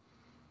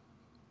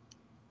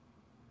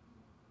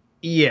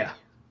 Yeah.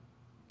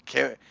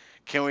 Can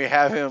we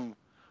have him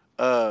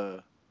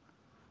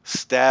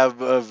stab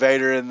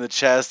Vader in the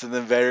chest and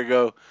then Vader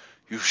go,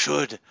 "You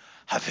should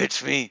have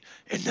hit me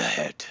in the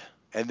head,"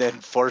 and then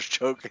force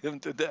choke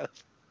him to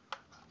death?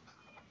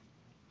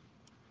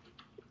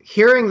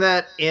 Hearing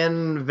that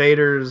in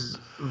Vader's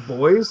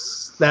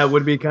voice, that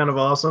would be kind of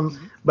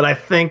awesome. But I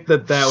think that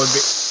would be.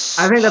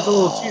 I think that's a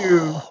little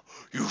too.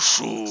 You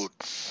should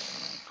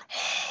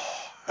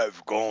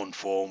have gone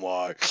for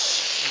my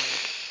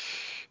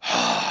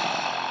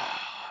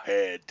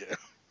head.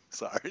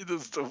 Sorry,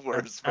 this is the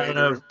worst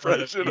Vader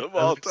impression of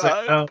all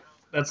time.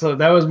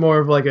 That was more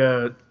of like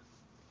a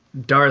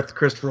Darth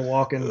Christopher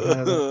Walken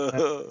kind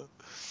of.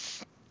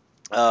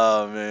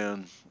 Oh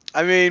man,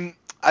 I mean,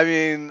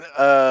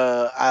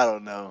 I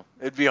don't know.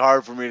 It'd be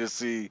hard for me to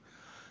see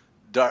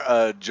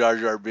Jar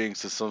Jar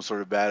Binks as some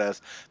sort of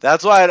badass.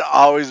 That's why it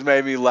always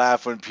made me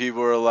laugh when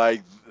people were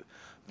like,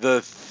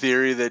 the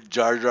theory that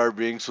Jar Jar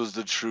Binks was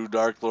the true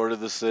Dark Lord of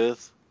the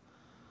Sith.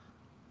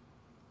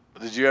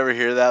 Did you ever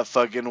hear that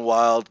fucking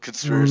wild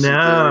conspiracy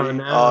theory?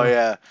 No. Oh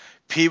yeah,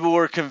 people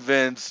were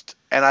convinced,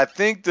 and I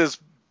think this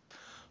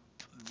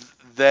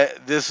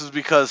is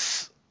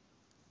because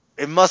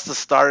it must have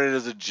started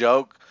as a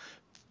joke,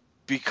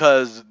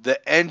 because the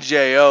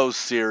NJO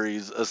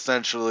series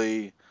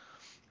essentially,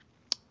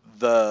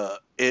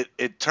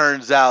 it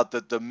turns out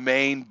that the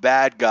main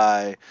bad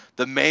guy,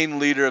 the main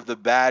leader of the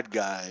bad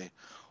guy,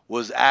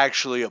 was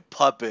actually a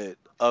puppet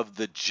of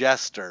the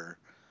jester,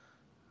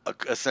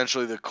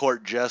 essentially the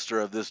court jester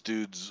of this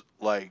dude's,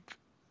 like,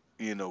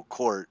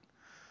 court.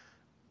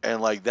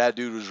 And like that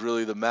dude was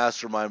really the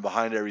mastermind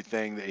behind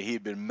everything, that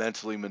he'd been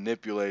mentally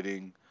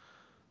manipulating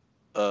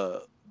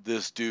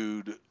this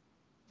dude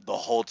the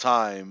whole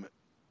time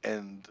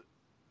and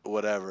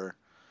whatever.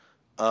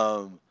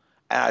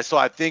 So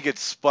I think it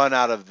spun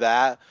out of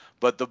that,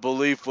 but the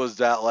belief was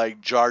that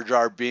like Jar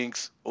Jar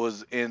Binks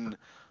was in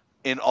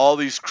all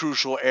these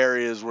crucial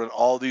areas when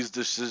all these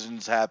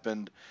decisions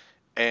happened,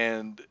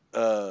 and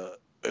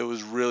it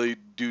was really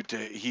due to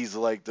he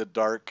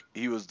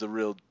was the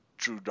real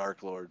true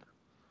Dark Lord.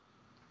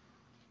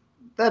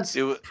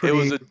 It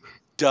was a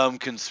dumb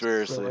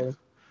conspiracy. Silly.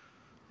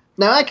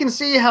 Now I can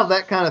see how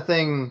that kind of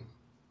thing,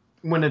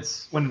 when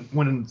it's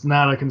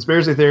not a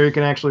conspiracy theory,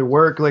 can actually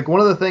work. Like one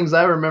of the things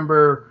I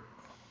remember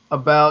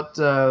about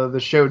the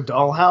show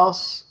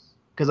Dollhouse,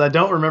 because I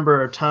don't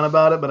remember a ton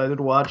about it, but I did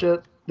watch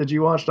it. Did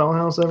you watch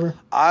Dollhouse ever?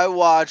 I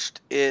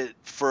watched it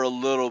for a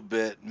little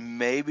bit,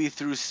 maybe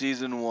through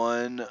season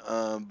 1,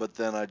 but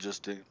then I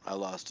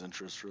lost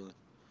interest really.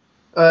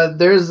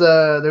 There's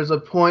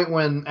a point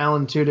when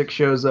Alan Tudyk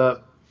shows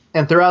up,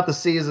 and throughout the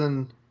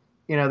season,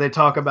 they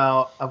talk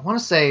about, I want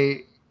to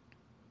say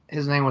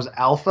his name was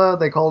Alpha.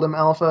 They called him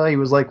Alpha. He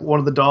was like one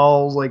of the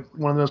dolls, like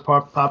one of the most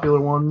popular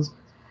ones.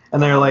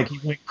 And they're like, he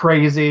went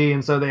crazy,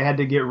 and so they had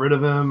to get rid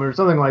of him or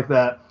something like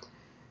that.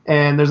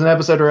 And there's an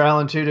episode where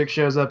Alan Tudyk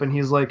shows up, and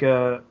he's like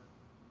a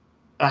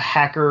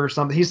hacker or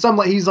something. He's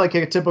like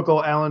a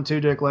typical Alan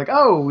Tudyk, like,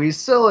 oh, he's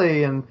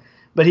silly,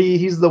 but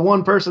he's the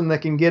one person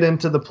that can get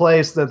into the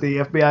place that the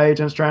FBI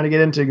agent's trying to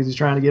get into, because he's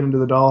trying to get into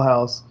the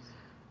dollhouse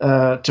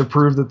to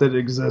prove that it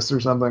exists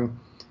or something.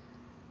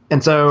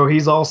 And so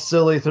he's all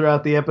silly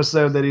throughout the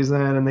episode that he's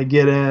in, and they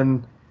get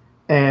in,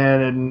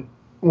 and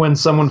when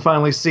someone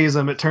finally sees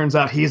him, it turns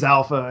out he's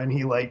Alpha, and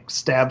he like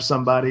stabs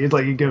somebody. It's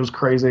like he goes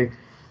crazy,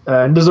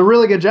 and does a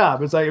really good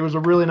job. It's like it was a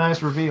really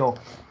nice reveal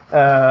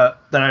that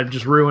I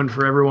just ruined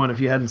for everyone if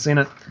you hadn't seen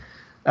it.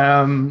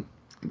 But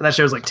that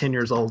show's like 10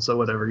 years old, so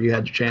whatever. You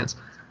had your chance.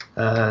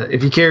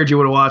 If you cared, you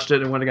would have watched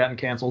it and would have gotten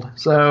canceled.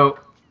 So,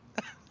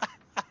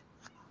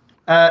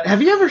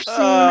 have you ever seen?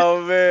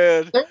 Oh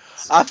man,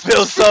 I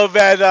feel so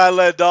bad that I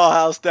let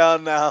Dollhouse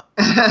down now.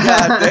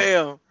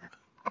 God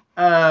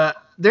damn.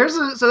 There's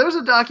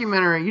a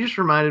documentary. You just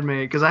reminded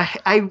me, because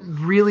I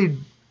really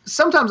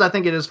sometimes I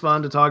think it is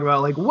fun to talk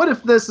about, like, what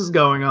if this is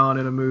going on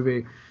in a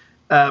movie,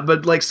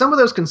 but like some of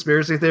those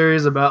conspiracy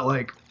theories about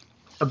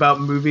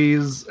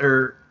movies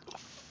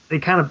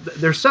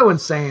they're so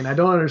insane. I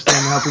don't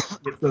understand how people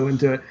get so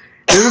into it.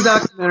 There's a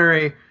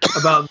documentary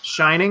about The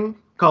Shining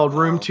called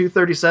Room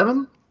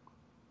 237.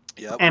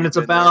 Yep, and it's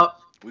about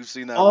we've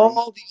seen that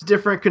all these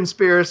different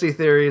conspiracy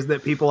theories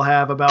that people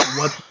have about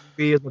what the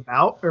movie is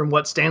about or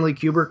what Stanley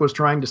Kubrick was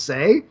trying to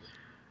say.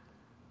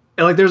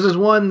 And like there's this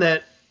one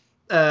that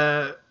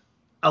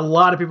a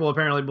lot of people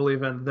apparently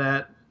believe in,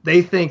 that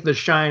they think The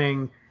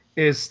Shining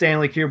is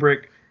Stanley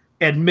Kubrick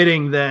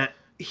admitting that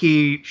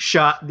he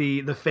shot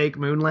the fake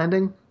moon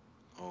landing.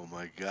 Oh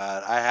my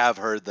God, I have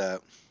heard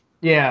that.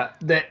 Yeah,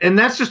 and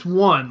that's just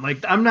one. Like,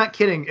 I'm not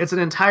kidding. It's an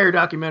entire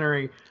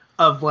documentary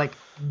of like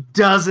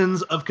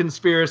dozens of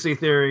conspiracy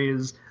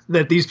theories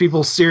that these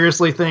people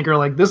seriously think are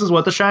like, this is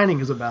what The Shining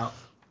is about.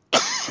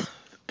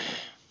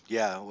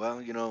 Yeah,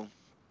 well,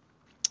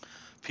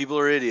 people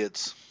are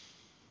idiots.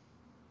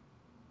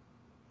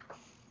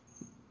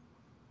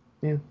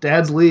 Yeah,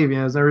 dads leave.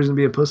 There's no reason to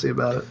be a pussy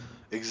about it.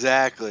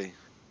 Exactly.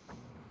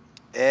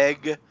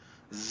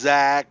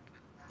 Exactly.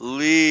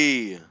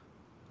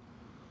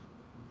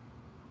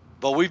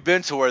 But we've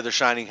been to where The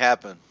Shining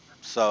happened,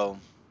 so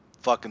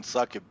fucking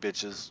suck it,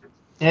 bitches.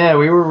 Yeah,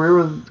 we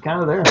were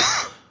kind of there.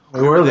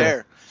 We were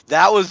there.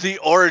 That was the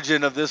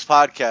origin of this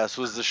podcast,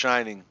 was The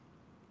Shining.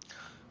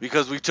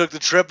 Because we took the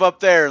trip up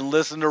there and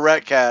listened to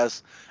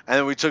Retcast, and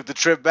then we took the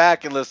trip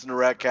back and listened to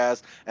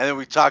Retcast, and then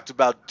we talked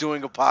about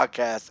doing a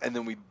podcast, and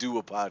then we do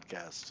a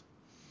podcast.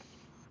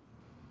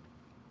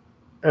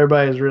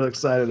 Everybody's real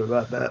excited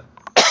about that.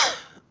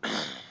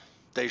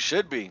 They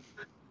should be.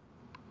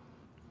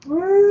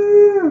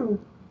 Woo!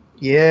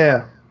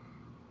 Yeah.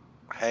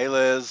 Hey,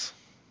 Liz.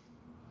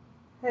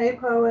 Hey,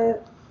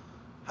 Poet.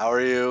 How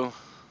are you?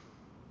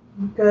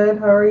 Good.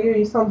 How are you?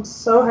 You sound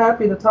so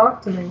happy to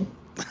talk to me.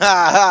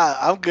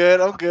 I'm good.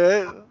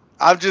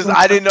 I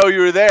didn't know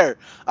you were there.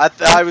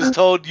 I was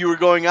told you were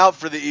going out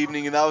for the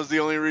evening, and that was the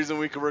only reason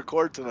we could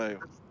record tonight.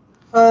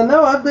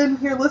 No, I've been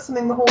here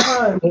listening the whole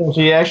time.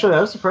 She actually,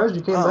 I was surprised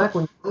you came back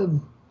when you did.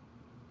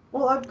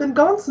 Well, I've been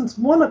gone since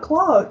 1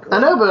 o'clock. I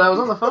know, but I was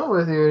on the phone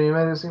with you, and you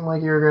made it seem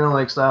like you were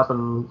going to, stop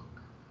and...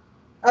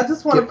 I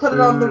just want to put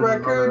it on the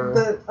record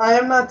that I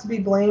am not to be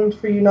blamed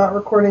for you not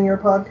recording your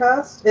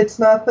podcast. It's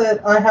not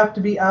that I have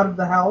to be out of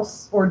the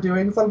house or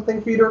doing something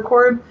for you to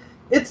record.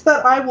 It's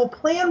that I will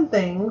plan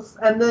things,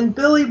 and then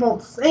Billy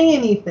won't say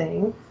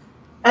anything,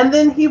 and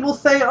then he will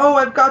say, oh,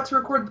 I've got to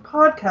record the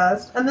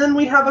podcast, and then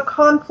we have a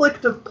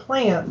conflict of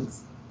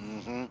plans.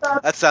 Mm-hmm.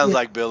 That sounds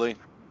like Billy.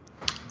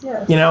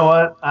 Yes. You know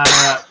what?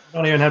 I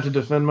don't even have to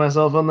defend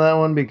myself on that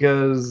one,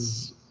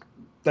 because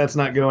that's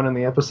not going in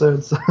the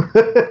episode. So.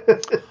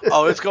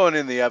 Oh, it's going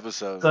in the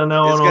episode. So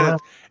no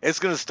it's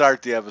gonna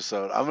start the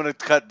episode. I'm gonna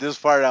cut this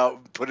part out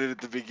and put it at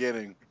the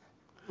beginning.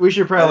 We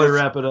should probably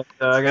wrap it up.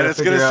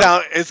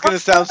 It's gonna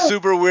sound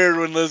super weird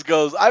when Liz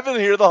goes, I've been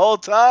here the whole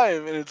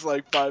time, and it's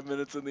like 5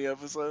 minutes in the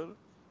episode.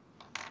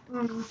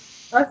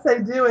 I say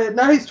do it.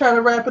 Now he's trying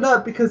to wrap it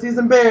up because he's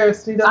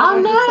embarrassed. He doesn't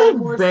I'm want to say not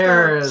more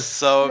embarrassed.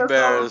 So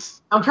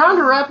embarrassed. I'm trying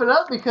to wrap it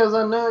up because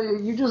I know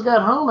you just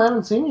got home. I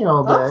haven't seen you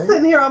all day. I'm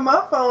sitting here on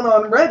my phone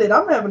on Reddit.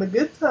 I'm having a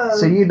good time.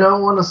 So you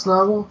don't want to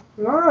snuggle?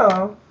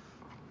 No.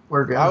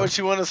 We're good. Why would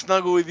she want to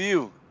snuggle with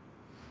you?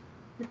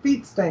 Your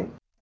feet stink.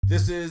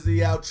 This is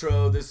the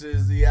outro. This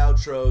is the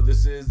outro.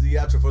 This is the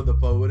outro for the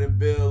Poet and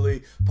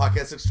Billy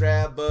podcast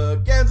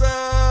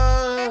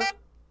extravaganza.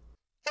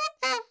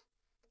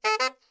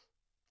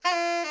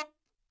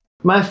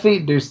 My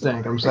feet do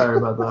stink. I'm sorry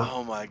about that.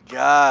 Oh my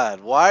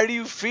God! Why do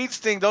your feet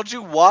stink? Don't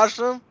you wash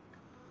them?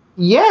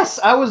 Yes,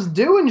 I was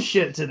doing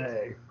shit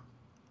today.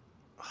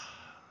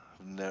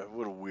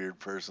 What a weird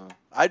person.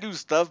 I do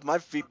stuff. My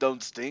feet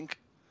don't stink.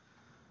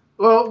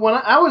 Well, when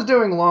I was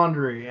doing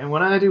laundry, and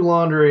when I do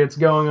laundry, it's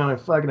going on a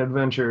fucking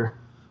adventure.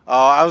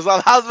 Oh, I was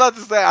about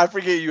to say, I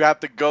forget you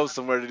have to go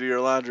somewhere to do your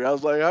laundry. I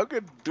was like, how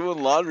could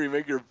doing laundry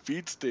make your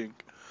feet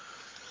stink?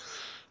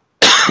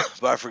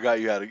 But I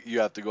forgot you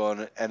have to go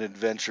on an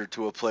adventure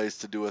to a place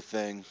to do a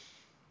thing.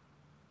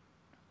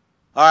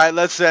 All right,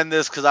 let's end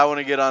this because I want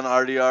to get on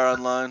RDR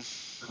online.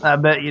 I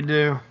bet you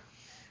do.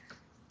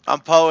 I'm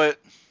Poet.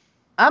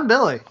 I'm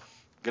Billy.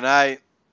 Good night.